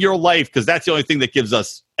stealing your life because that's the only thing that gives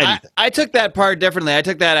us anything. I took that part differently. I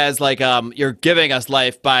took that as like you're giving us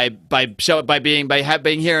life by being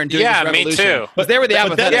here and doing this revolution. Me too. But they were the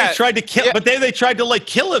apathetic. But then they tried to kill. Yeah. But then they tried to like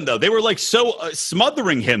kill him though. They were like so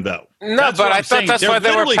smothering him though. No, that's but I thought that's why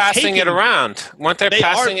they were passing it around. Weren't they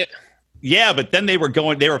passing it? Yeah, but then they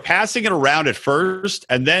were passing it around at first,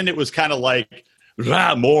 and then it was kind of like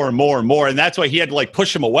more and more and more, and that's why he had to like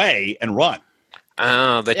push him away and run.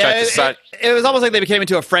 Oh, they tried to suck. It was almost like they became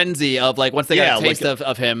into a frenzy of like once they got a taste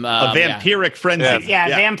of him. A vampiric frenzy. Yeah,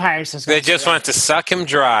 vampires. They just wanted to suck him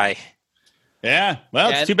dry. Yeah,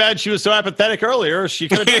 well, it's too bad she was so apathetic earlier. She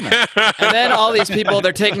could have done that. And then all these people,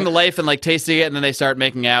 they're taking the life and like tasting it, and then they start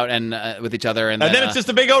making out and with each other, and then it's just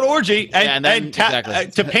a big old orgy. And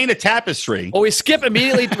exactly. To paint a tapestry. Well, we skip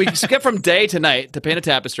immediately. We skip from day to night to paint a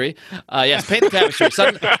tapestry. Yes, paint the tapestry.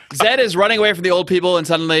 Zed is running away from the old people, and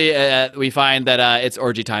suddenly we find that it's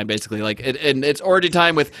orgy time. Basically, like it's orgy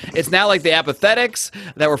time with. It's now like the apathetics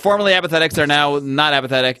that were formerly apathetics are now not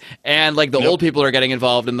apathetic, and like the old people are getting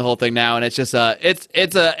involved in the whole thing now, and it's just.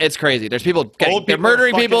 It's crazy. There's people they're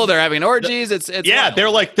murdering people. They're having orgies. It's wild. They're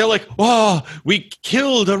like, oh, we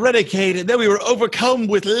killed a renegade, and then we were overcome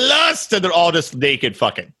with lust, and they're all just naked,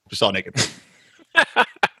 fucking, just all naked,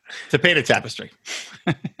 to paint a tapestry.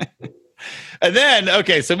 And then,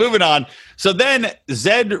 okay, so moving on. So then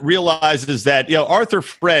Zed realizes that Arthur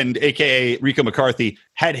Friend, aka Rico McCarthy,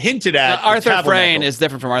 had hinted at Arthur Frayne is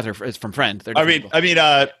different from Arthur. It's from Friend.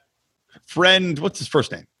 Friend. What's his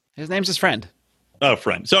first name? His name's his Friend. Oh,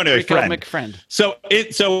 Friend. So anyway, Friend. So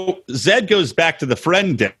Zed goes back to the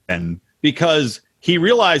Friend den because he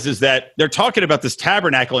realizes that they're talking about this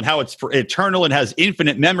tabernacle and how it's for eternal and has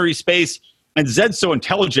infinite memory space. And Zed's so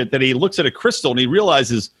intelligent that he looks at a crystal and he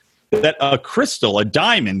realizes that a crystal, a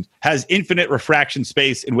diamond, has infinite refraction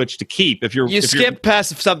space in which to keep. You skip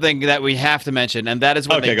past something that we have to mention, and that is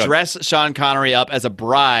when they dress Sean Connery up as a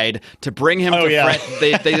bride to bring him to friend.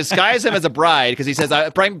 They disguise him as a bride because he says,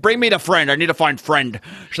 bring me to friend. I need to find friend.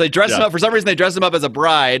 So they dress him up. For some reason, they dress him up as a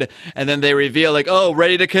bride, and then they reveal, like, oh,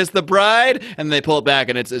 ready to kiss the bride? And they pull it back,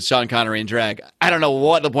 and it's Sean Connery in drag. I don't know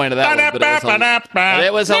what the point of that was, but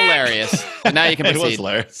it was hilarious. And now you can proceed. It was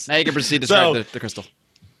hilarious. Now you can proceed to start the crystal.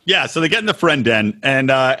 Yeah, so they get in the friend den,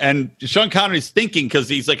 and Sean Connery's thinking because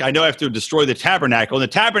he's like, I know I have to destroy the tabernacle, and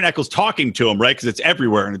the tabernacle's talking to him, right? Because it's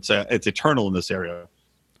everywhere and it's eternal in this area.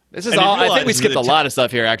 This is all. I think we skipped a lot of stuff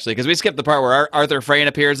here actually, because we skipped the part where Arthur Frayne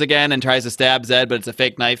appears again and tries to stab Zed, but it's a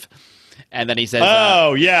fake knife, and then he says,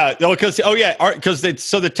 because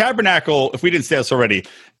the tabernacle. If we didn't say this already,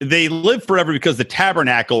 they live forever because the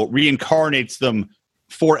tabernacle reincarnates them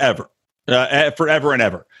forever, forever and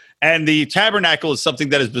ever. And the tabernacle is something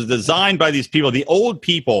that has been designed by these people. The old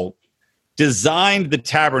people designed the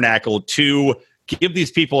tabernacle to give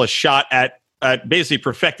these people a shot at basically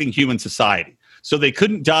perfecting human society. So they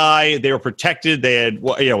couldn't die. They were protected. They had,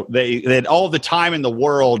 they had all the time in the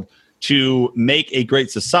world to make a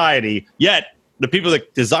great society. Yet the people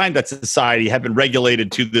that designed that society have been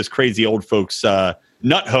regulated to this crazy old folks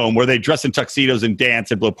nut home where they dress in tuxedos and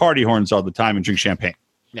dance and blow party horns all the time and drink champagne.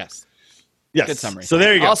 Yes. Yes. Good summary. So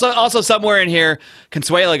there you go. Also somewhere in here,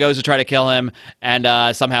 Consuela goes to try to kill him, and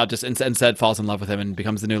somehow just instead falls in love with him and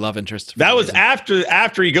becomes the new love interest. That was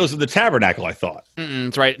after he goes to the tabernacle, I thought.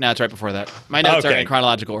 It's right. No, it's right before that. My notes are in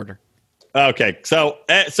chronological order. Okay. So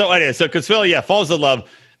Consuela, falls in love.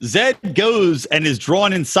 Zed goes and is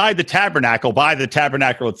drawn inside the tabernacle by the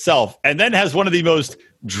tabernacle itself, and then has one of the most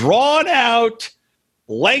drawn out,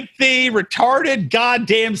 lengthy, retarded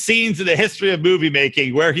goddamn scenes in the history of movie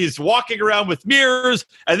making, where he's walking around with mirrors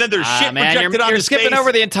and then there's shit projected on his face. You're skipping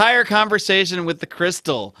over the entire conversation with the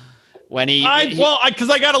crystal when because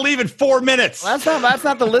I got to leave in 4 minutes. Well, that's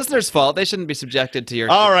not the listener's fault. They shouldn't be subjected to your.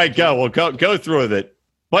 All right, go. Well, go through with it.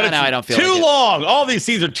 But I don't feel too like long. All these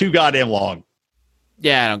scenes are too goddamn long.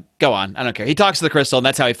 Yeah, go on. I don't care. He talks to the crystal, and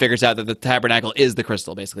that's how he figures out that the tabernacle is the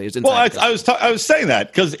crystal. Basically, I was saying that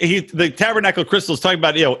because the tabernacle crystal is talking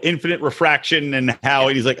about infinite refraction and how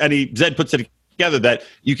he's like, and Zed puts it together that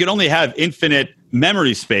you can only have infinite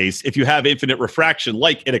memory space if you have infinite refraction,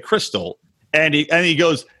 like in a crystal. And he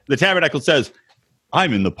goes, the tabernacle says,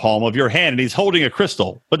 "I'm in the palm of your hand," and he's holding a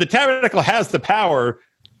crystal, but the tabernacle has the power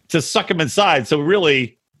to suck him inside. So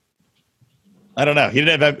really, I don't know. He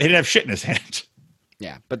didn't have shit in his hand.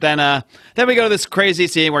 Yeah, but then we go to this crazy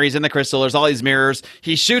scene where he's in the crystal. There's all these mirrors.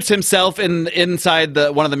 He shoots himself inside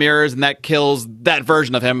one of the mirrors, and that kills that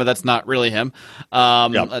version of him, but that's not really him.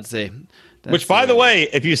 Let's see. Which, by the way,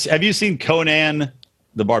 have you seen Conan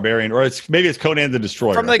the Barbarian, or maybe it's Conan the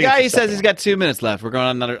Destroyer? From the guy, he says he's got 2 minutes left. We're going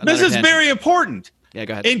on another. This is very important. Yeah,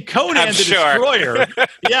 go ahead. In Conan the Destroyer.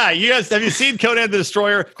 Yeah, you guys, have you seen Conan the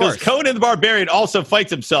Destroyer? Because Conan the Barbarian also fights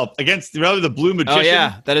himself against the blue magician. Oh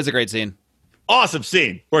yeah, that is a great scene. Awesome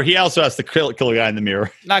scene where he also has to kill a guy in the mirror.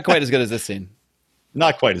 Not quite as good as this scene.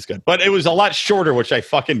 Not quite as good, but it was a lot shorter, which I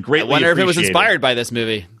fucking greatly appreciated. I wonder if it was inspired by this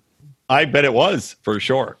movie. I bet it was, for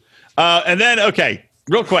sure. And then, okay,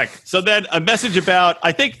 real quick. So then a message about,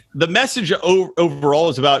 I think the message overall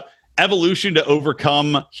is about evolution to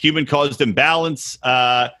overcome human-caused imbalance.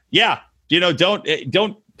 Don't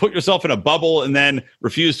put yourself in a bubble and then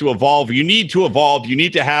refuse to evolve. You need to evolve. You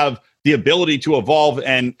need to have the ability to evolve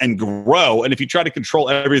and grow. And if you try to control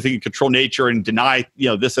everything, control nature and deny,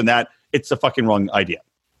 this and that, it's the fucking wrong idea.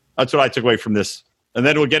 That's what I took away from this. And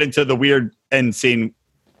then we'll get into the weird end scene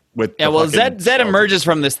with Zed emerges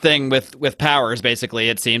from this thing with powers. Basically,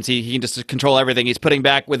 it seems he can just control everything. He's putting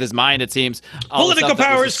back with his mind. It seems all political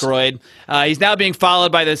powers destroyed. He's now being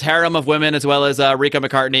followed by this harem of women as well as Rika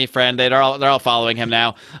McCartney, friend. They're all following him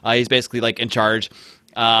now. He's basically like in charge.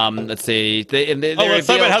 Let's see. Let's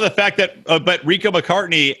talk about how the fact that but Rika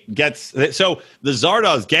McCartney gets so the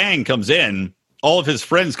ZARDOZ gang comes in. All of his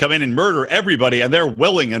friends come in and murder everybody, and they're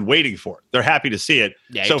willing and waiting for it. They're happy to see it.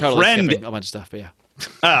 Yeah, so totally friend skipping a bunch of stuff, but yeah.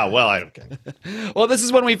 Ah, well, I don't care. Well, this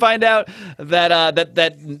is when we find out that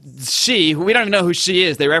that she, we don't even know who she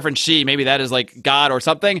is. They reference she, maybe that is like God or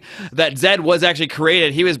something. That Zed was actually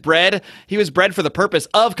created. He was bred for the purpose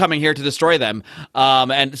of coming here to destroy them.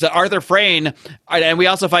 And so Arthur Frayne, and we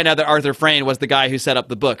also find out that Arthur Frayne was the guy who set up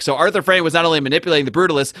the book. So Arthur Frayne was not only manipulating the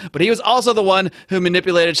Brutalists, but he was also the one who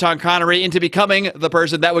manipulated Sean Connery into becoming the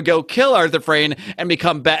person that would go kill Arthur Frayne and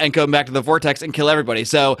come back to the Vortex and kill everybody.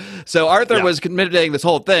 So Arthur was manipulating this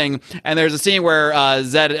whole thing, and there's a scene where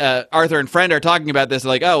Arthur and Friend are talking about this,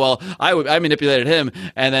 like, oh well, I manipulated him,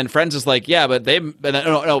 and then Friend's just like, yeah, but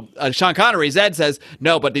Sean Connery, Zed says,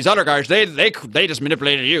 no, but these other guys, they just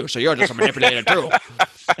manipulated you, so you're just a manipulator too.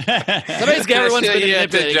 So basically, everyone's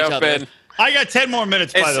manipulating each other. I got 10 more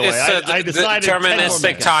minutes, by the way. I decided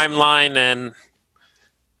deterministic timeline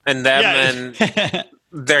and them and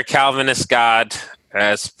their Calvinist God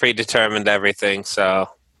has predetermined everything. So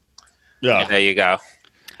there you go.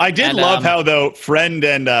 I did love how, though, Friend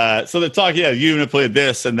and so they're talking, you manipulated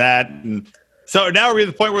this and that. And so now we're at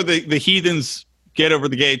the point where the heathens get over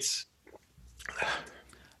the gates.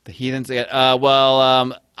 The heathens get,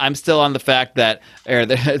 I'm still on the fact that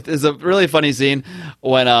there's a really funny scene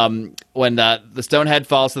when the Stonehead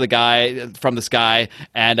falls to the guy from the sky,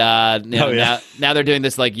 and now they're doing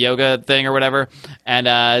this like yoga thing or whatever,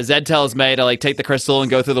 and Zed tells May to like take the crystal and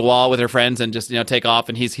go through the wall with her friends and just take off,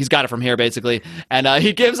 and he's got it from here basically, and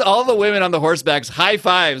he gives all the women on the horsebacks high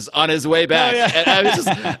fives on his way back,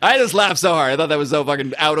 and I just laughed so hard. I thought that was so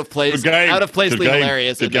fucking out of place,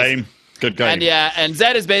 hilarious. Good game. Good guy. And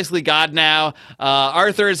Zed is basically God now.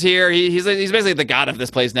 Arthur is here. He's basically the god of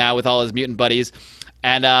this place now with all his mutant buddies.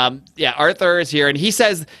 And Arthur is here, and he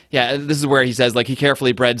says, this is where he says like he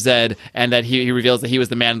carefully bred Zed, and that he reveals that he was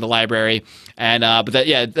the man in the library, and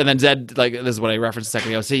and then Zed, like, this is what I referenced a second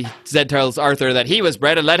ago. See, Zed tells Arthur that he was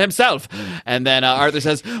bred and led himself, and then Arthur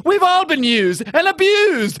says, "We've all been used and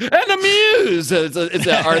abused and amused." It's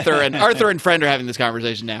Arthur and Friend are having this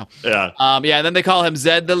conversation now. And then they call him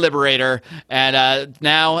Zed the Liberator, and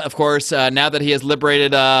now, of course, now that he has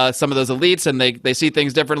liberated some of those elites and they see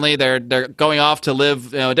things differently, they're going off to live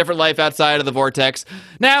a different life outside of the Vortex.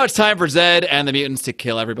 Now it's time for Zed and the mutants to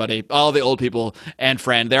kill everybody, all the old people and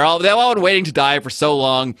Friend. They've all been waiting to die for so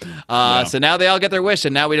long. So now they all get their wish,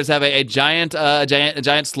 and now we just have a giant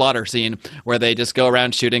slaughter scene where they just go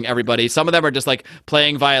around shooting everybody. Some of them are just like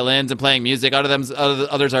playing violins and playing music.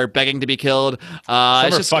 Others are begging to be killed.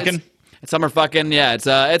 Some are fucking. Yeah,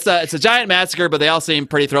 it's a giant massacre, but they all seem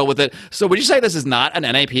pretty thrilled with it. So would you say this is not an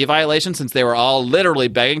NAP violation since they were all literally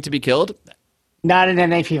begging to be killed? Not an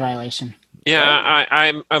NAP violation. Yeah,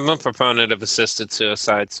 I'm a proponent of assisted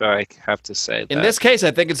suicide, so I have to say that. In this case, I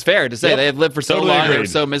think it's fair to say they have lived for so long, they were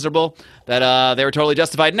so miserable that they were totally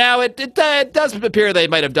justified. Now, it does appear they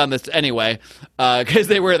might have done this anyway, because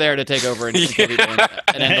they were there to take over and kill people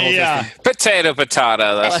and end the whole system.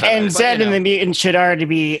 Potato. And Zed and the mutants should already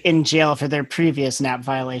be in jail for their previous NAP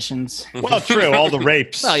violations. Well, true, all the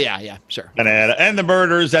rapes. Well, yeah, sure. And the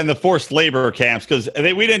murders and the forced labor camps, because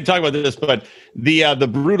we didn't talk about this, but the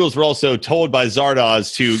Brutals were also told by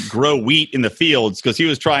ZARDOZ to grow wheat in the fields because he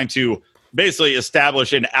was trying to basically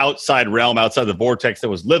establish an outside realm outside the Vortex that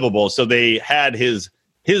was livable. So they had his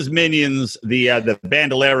minions, the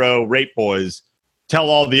Bandolero rape boys, tell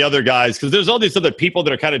all the other guys, because there's all these other people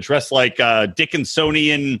that are kind of dressed like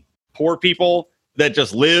Dickinsonian poor people that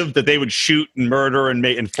just live, that they would shoot and murder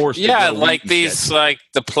and force. Like these, like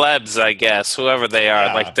the plebs, I guess, whoever they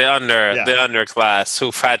are, like the underclass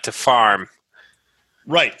who've had to farm.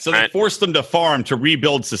 Right. So they forced them to farm to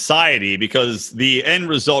rebuild society because the end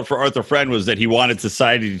result for Arthur Friend was that he wanted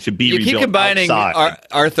society to be rebuilt. You keep combining outside.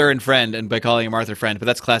 Arthur and Friend and by calling him Arthur Friend, but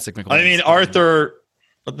that's classic McCoy. I mean, Arthur,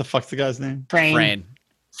 what the fuck's the guy's name? Frayne.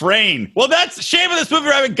 Well, that's shame of this movie.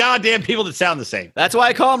 We're having goddamn people that sound the same. That's why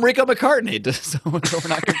I call him Rico McCartney. So we're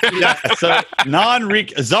not confused. So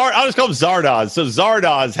non-Rico, I'll just call him ZARDOZ. So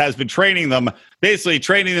ZARDOZ has been training them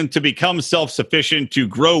to become self-sufficient, to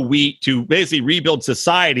grow wheat, to basically rebuild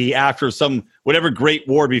society after whatever great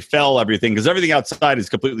war befell everything, because everything outside is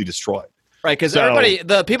completely destroyed. Right, because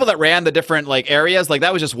the people that ran the different like areas, like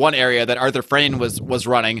that was just one area that Arthur Frayne was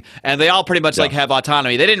running, and they all pretty much like have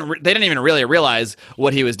autonomy. They didn't even really realize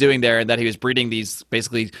what he was doing there, and that he was breeding these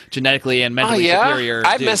basically genetically and mentally superior.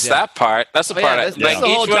 I missed that part. That's the part. Each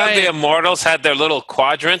one of the immortals had their little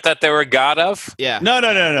quadrant that they were god of. Yeah. No.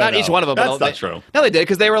 Not each one of them. That's not true. No, they did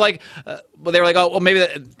because they were like. They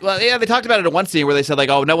talked about it in one scene where they said like,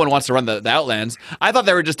 oh, no one wants to run the Outlands. I thought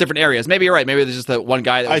they were just different areas. Maybe you're right. Maybe there's just the one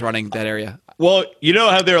guy that was running that area. Well, you know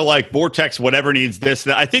how they're like vortex, whatever needs this.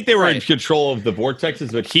 I think they were in Right. control of the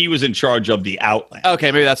vortexes, but he was in charge of the outland.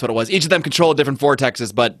 Okay, maybe that's what it was. Each of them controlled different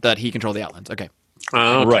vortexes, but that he controlled the outlands. Okay.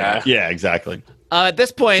 Okay. Right. Yeah, exactly. At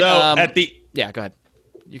this point, So yeah, go ahead.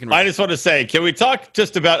 You can. I just want to say, can we talk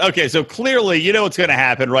just about? Okay, so clearly, you know what's going to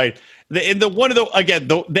happen, right?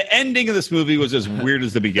 The ending of this movie was as weird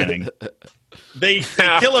as the beginning. They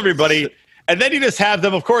kill everybody, and then you just have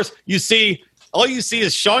them. Of course, all you see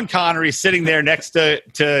is Sean Connery sitting there next to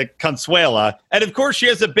Consuela, and of course she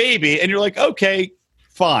has a baby, and you're like, okay,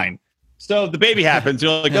 fine. So the baby happens.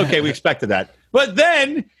 You're like, okay, we expected that, but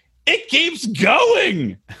then it keeps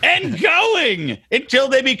going and going until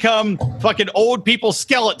they become fucking old people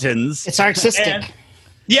skeletons. It's artistic.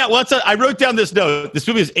 Yeah, well, I wrote down this note. This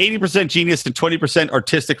movie is 80% genius and 20%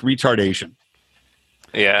 artistic retardation.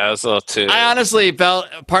 Yeah, it was a little too. I honestly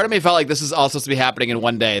part of me felt like this is all supposed to be happening in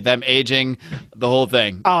one day. Them aging, the whole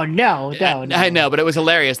thing. Oh no. I know, but it was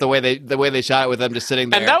hilarious the way they shot it with them just sitting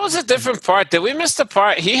there. And that was a different part. Did we miss the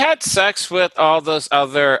part? He had sex with all those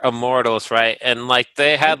other immortals, right? And like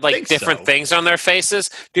they had like different things on their faces.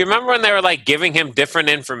 Do you remember when they were like giving him different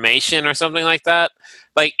information or something like that?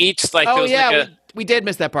 Like each like. Oh was yeah, like we did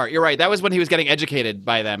miss that part. You're right. That was when he was getting educated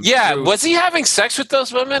by them. yeah, was he having sex with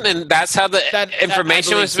those women, and that's how the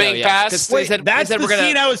information was being passed? Wait, That's the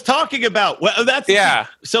scene I was talking about. Well,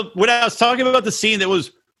 So when I was talking about the scene that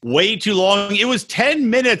was way too long, it was 10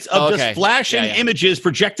 minutes of just flashing images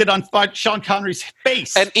projected on Sean Connery's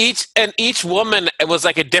face. And each woman was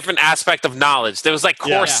like a different aspect of knowledge. There was like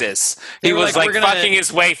courses. Yeah. He was like fucking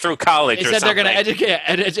his way through college. They or said something. they're going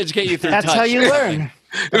to educate you through That's touch. how you learn.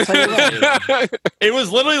 That's how you learn. It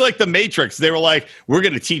was literally like the Matrix. They were like, we're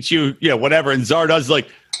going to teach you, whatever. And ZARDOZ is like,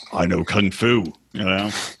 I know Kung Fu,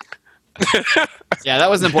 Yeah, that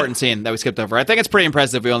was an important scene that we skipped over. I think it's pretty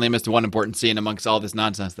impressive we only missed one important scene amongst all this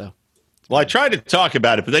nonsense, though. Well, I tried to talk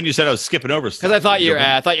about it, but then you said I was skipping over stuff. Because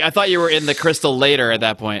I thought you were in the crystal later at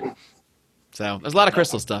that point. So there's a lot of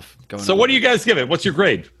crystal stuff going on. So what do you guys give it? What's your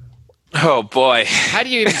grade? Oh boy! How do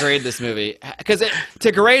you even grade this movie? Because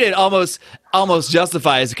to grade it almost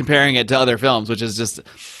justifies comparing it to other films, which is just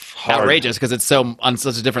outrageous because it's so on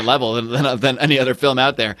such a different level than any other film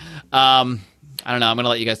out there. I don't know. I'm going to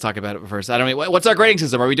let you guys talk about it first. I don't mean, what's our grading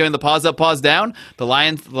system? Are we doing the pause up, pause down? The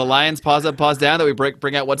Lions pause up, pause down that we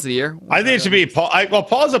bring out once a year? I think it should be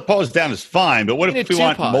pause up, pause down is fine, but what if we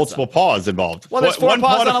want multiple pause involved? Well, there's four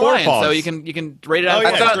paws on a Lion, so you can rate it out.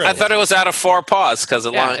 I thought it was out of 4 paws because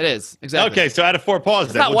of Lion. It is exactly. Okay, so out of 4 paws,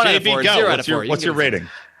 it's then not 1 out of 4. 0 out of 4. What's your rating?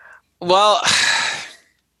 Well.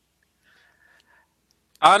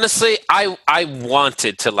 Honestly, I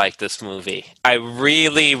wanted to like this movie. I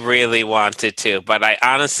really, really wanted to, but I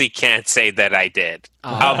honestly can't say that I did.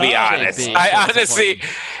 I'll be honest.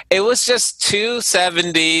 It was just two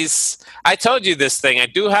 70s. I told you this thing. I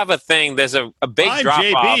do have a thing. There's a big drop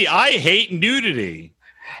JB, off. I hate nudity.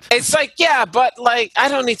 It's like, yeah, but like, I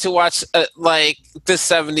don't need to watch like this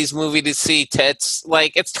 70s movie to see tits.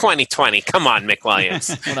 Like, it's 2020. Come on,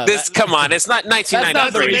 McWilliams. Come on. It's not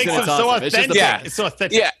 1993. It's so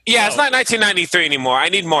authentic. Yeah, it's not 1993 anymore. I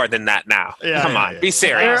need more than that now. Come on, be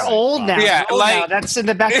serious. They're old now. Yeah, now. That's in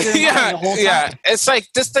the back of their mind the whole time. Yeah, it's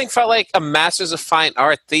like this thing felt like a Masters of Fine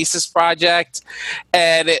Art thesis project,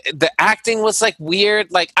 and the acting was like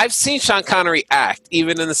weird. Like, I've seen Sean Connery act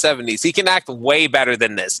even in the 70s. He can act way better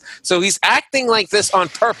than this. So he's acting like this on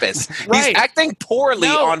purpose. Right. He's acting poorly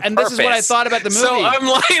on and purpose. This is what I thought about the movie. So I'm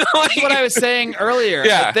like this is what I was saying earlier.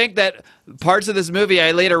 Yeah. I think that parts of this movie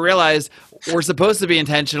I later realized were supposed to be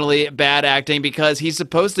intentionally bad acting because he's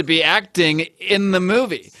supposed to be acting in the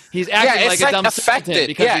movie. He's acting like a dumb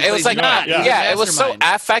affected. Yeah, it was like not. It was so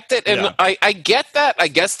affected, and I get that. I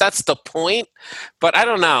guess that's the point, but I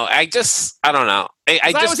don't know. I don't know.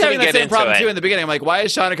 I just was having didn't that get same problem into too it. in the beginning. I'm like, why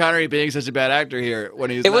is Sean Connery being such a bad actor here when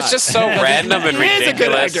he's? It was just so random and ridiculous. He is a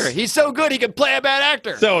good actor. He's so good. He can play a bad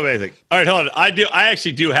actor. So amazing. All right, hold on. I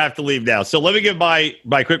actually do have to leave now. So let me give my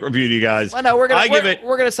quick review to you guys. Well, no, we're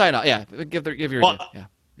gonna sign off. Yeah, give your review. Yeah.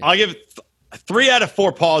 I'll give it 3 out of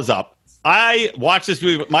 4 paws up. I watched this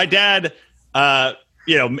movie. My dad,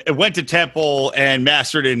 went to Temple and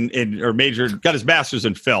majored got his master's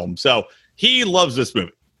in film. So he loves this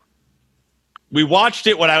movie. We watched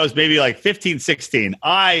it when I was maybe like 15, 16.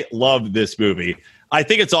 I loved this movie. I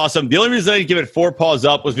think it's awesome. The only reason I didn't give it 4 paws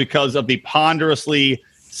up was because of the ponderously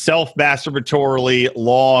self-masturbatorily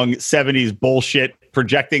long 70s bullshit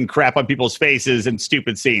projecting crap on people's faces and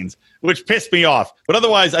stupid scenes, which pissed me off. But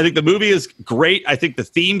otherwise, I think the movie is great. I think the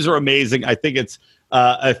themes are amazing. I think it's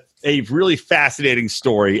a really fascinating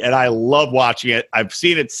story, and I love watching it. I've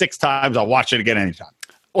seen it 6 times. I'll watch it again anytime.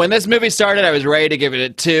 When this movie started, I was ready to give it a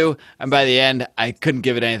 2, and by the end, I couldn't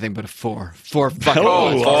give it anything but a 4. 4 fucking Oh,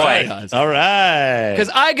 points. all right. All right. Because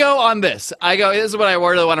I go on this. This is what I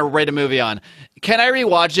really want to rate a movie on. Can I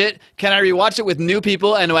rewatch it? Can I rewatch it with new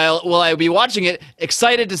people? And will I be watching it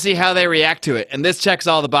excited to see how they react to it? And this checks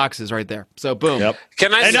all the boxes right there. So boom. Yep.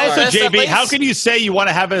 Can I And say also, this at JB, least? how can you say you want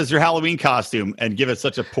to have it as your Halloween costume and give it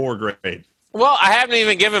such a poor grade? Well, I haven't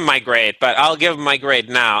even given my grade, but I'll give my grade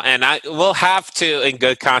now, and I will have to, in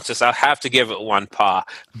good conscience, I'll have to give it 1 paw.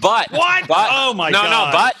 But What? But, Oh my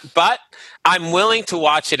God. but I'm willing to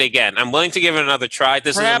watch it again. I'm willing to give it another try.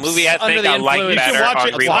 This Perhaps is a movie I under think the I like influence. better on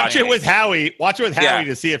rewatching. Watch it with Howie. Watch it with Howie Yeah.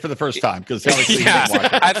 to see it for the first time because Yeah,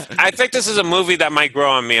 I think this is a movie that might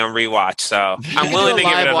grow on me on rewatch. So I'm willing to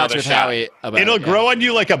give it another shot. it'll grow on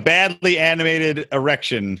you like a badly animated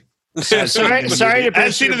erection. Sorry to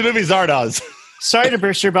As seen in the movie Zardoz. Sorry to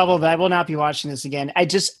burst your bubble, but I will not be watching this again. I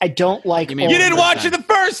don't like. You mean old You didn't movies. watch it the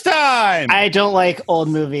first time. I don't like old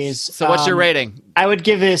movies. So what's your rating? I would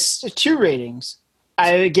give this 2 ratings.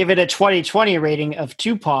 I would give it a 20/20 rating of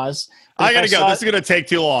 2 paws. I gotta go. This is gonna take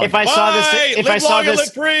too long. If I saw this- Bye! if Live I saw long and this-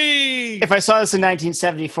 live free. If I saw this in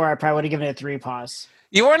 1974, I probably would have given it 3 paws.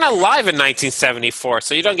 You weren't alive in 1974,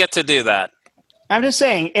 so you don't get to do that. I'm just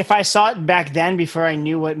saying, if I saw it back then, before I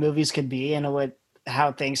knew what movies could be and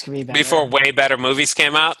how things could be better. Before way better movies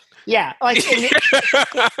came out. Yeah, like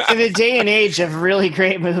in the day and age of really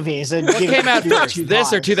great movies. What came out first,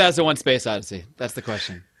 this or 2001 Space Odyssey? That's the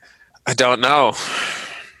question. I don't know.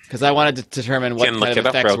 Because I wanted to determine what Can kind look of it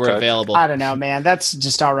up effects real were quick. available. I don't know, man. That's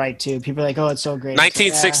just all right too. People are like, "Oh, it's so great."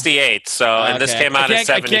 1968. So, and this Okay. came out in I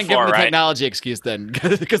can't give 74, them the right? technology excuse then,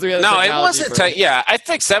 because we had the No, it technology wasn't. for- Yeah, I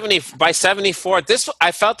think by 74.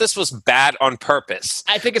 I felt this was bad on purpose.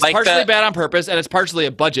 I think it's Like partially the- bad on purpose, and it's partially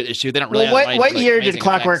a budget issue. They don't really. Well, have money what for, like, year did amazing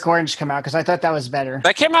Clockwork effects. Orange come out? Because I thought that was better.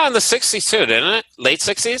 That came out in the 60s too, didn't it? Late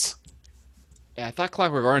 60s. Yeah, I thought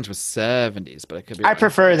Clockwork Orange was 70s, but it could be. I wrong.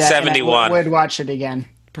 prefer that. and I 71. would watch it again.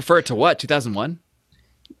 Prefer it to what? 2001.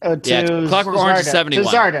 Oh, Yeah, Clockwork Orange is 71.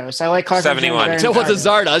 To Zardos. I like Clockwork 71. Orange. So better what's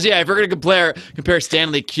than a Zardoz? Yeah, if we're gonna compare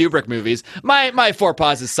Stanley Kubrick movies, my 4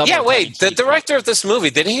 paws is something. Yeah, wait. The director of this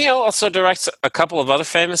movie, did he also direct a couple of other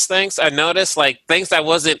famous things? I noticed like things I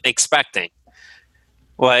wasn't expecting.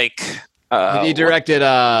 Like He directed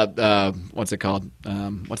what's it called?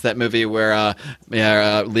 What's that movie where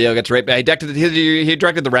Leo gets raped? He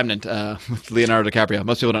directed The Remnant with Leonardo DiCaprio.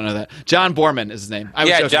 Most people don't know that. John Borman is his name. I was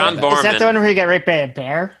Yeah, joking John about that. Is that the Borman. one where he got raped by a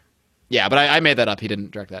bear? Yeah, but I made that up. He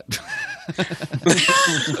didn't direct that.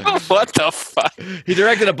 what the fuck? He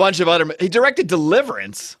directed a bunch of other. He directed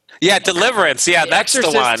Deliverance. Yeah, Deliverance. Yeah, that's the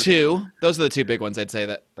Exorcist one. 2. Those are the 2 big ones. I'd say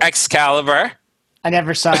that. Excalibur. I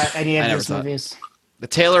never saw any I of never these saw it. movies. The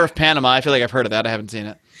Tailor of Panama. I feel like I've heard of that. I haven't seen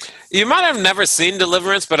it. You might have never seen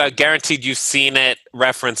Deliverance, but I guaranteed you've seen it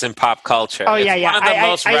referenced in pop culture. Oh It's yeah, yeah. One of the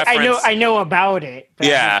most referenced. I know about it. But I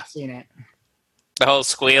Yeah. haven't seen it. The whole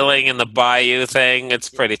squealing in the bayou thing. It's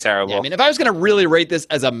pretty terrible. Yeah, I mean, if I was going to really rate this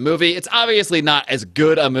as a movie, it's obviously not as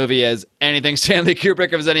good a movie as anything Stanley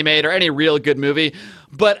Kubrick has any made or any real good movie.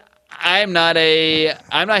 But I'm not here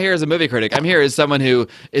as a movie critic. I'm here as someone who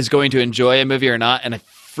is going to enjoy a movie or not, and I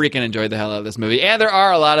freaking enjoyed the hell out of this movie. And there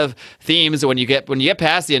are a lot of themes when you get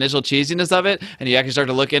past the initial cheesiness of it, and you actually start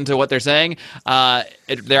to look into what they're saying.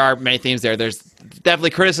 There are many themes there. There's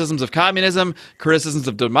definitely criticisms of communism, criticisms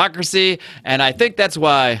of democracy, and I think that's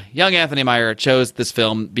why young Anthony Meyer chose this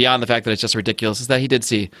film. Beyond the fact that it's just ridiculous, is that he did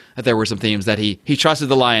see that there were some themes that he trusted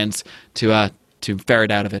the Lions to ferret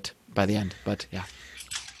out of it by the end. But yeah.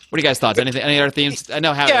 What are you guys' thoughts? Any other themes? I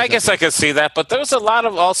know how. Yeah, I guess I could see that, but there was a lot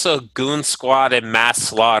of also Goon Squad and Mass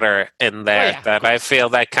Slaughter in there yeah. that I feel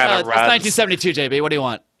that kind It's of runs. 1972, JB. What do you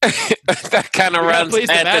want? that kind of We gotta runs please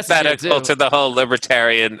the masses here, antithetical too. to the whole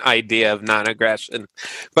libertarian idea of non-aggression.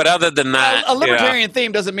 But other than that, A libertarian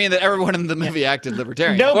theme doesn't mean that everyone in the movie acted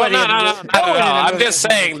libertarian. No. Well, no, Nobody no, in no, the- no, nobody in the I'm movie just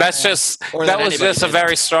did. saying that's just Or that that was anybody just a did.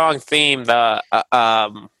 very strong theme.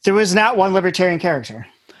 There was not one libertarian character.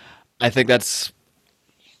 I think that's.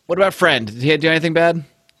 What about Friend? Did he do anything bad?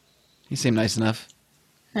 He seemed nice enough.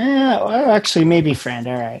 Well, actually, maybe Friend.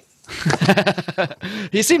 All right.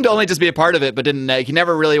 He seemed to only just be a part of it, but didn't. He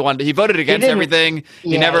never really wanted. He voted against didn't- everything.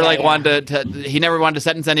 He Yeah, never yeah, yeah. wanted to. He never wanted to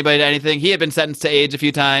sentence anybody to anything. He had been sentenced to age a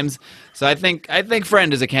few times. So I think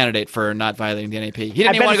Friend is a candidate for not violating the NAP. He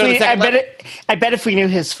didn't even want to go to the second level. I bet if we knew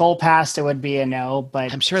his full past, it would be a no.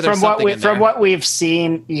 But I'm sure there's from what something in from there. what we've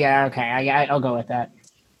seen, yeah, okay, I'll go with that.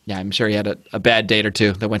 Yeah, I'm sure he had a bad date or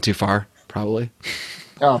two that went too far. Probably.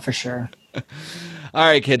 Oh, for sure. All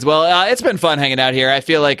right, kids. Well, it's been fun hanging out here. I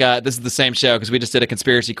feel like this is the same show because we just did a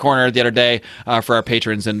conspiracy corner the other day for our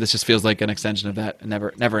patrons, and this just feels like an extension of that. It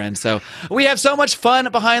never ends. So we have so much fun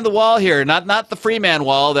behind the wall here. Not the Freeman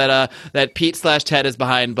wall that Pete/Ted is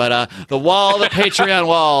behind, but the wall, the Patreon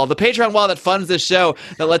wall, the Patreon wall that funds this show,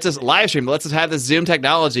 that lets us live stream, that lets us have this Zoom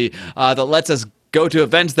technology, that lets us go to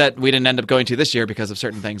events that we didn't end up going to this year because of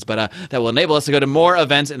certain things, but that will enable us to go to more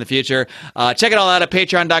events in the future. Check it all out at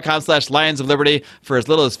patreon.com/Lions of Liberty. For as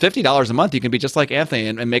little as $50 a month, you can be just like Anthony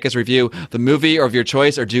and make us review the movie or of your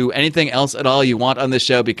choice or do anything else at all you want on this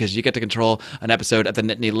show because you get to control an episode at the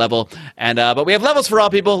Nittany level. And but we have levels for all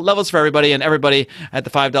people, levels for everybody, and everybody at the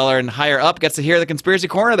 $5 and higher up gets to hear the Conspiracy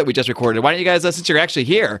Corner that we just recorded. Why don't you guys, since you're actually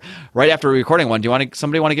here right after recording one,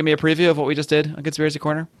 somebody want to give me a preview of what we just did on Conspiracy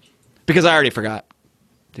Corner? Because I already forgot,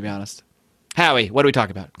 to be honest. Howie, what do we talk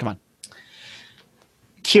about? Come on.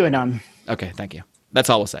 QAnon. Okay, thank you. That's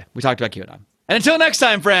all we'll say. We talked about QAnon. And until next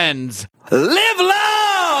time, friends, Live long!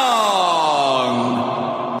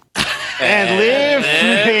 And live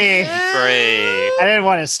free. Free. I didn't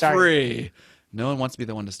want to start. free. No one wants to be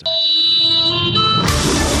the one to start.